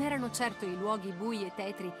medievali non erano certo i luoghi bui e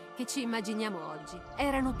tetri che ci immaginiamo oggi.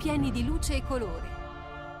 Erano pieni di luce e colore.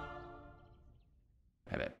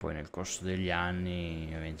 E beh, poi nel corso degli anni,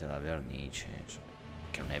 ovviamente la vernice, insomma,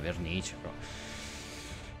 che non è vernice, però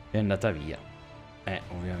è andata via.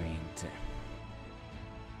 Ovviamente.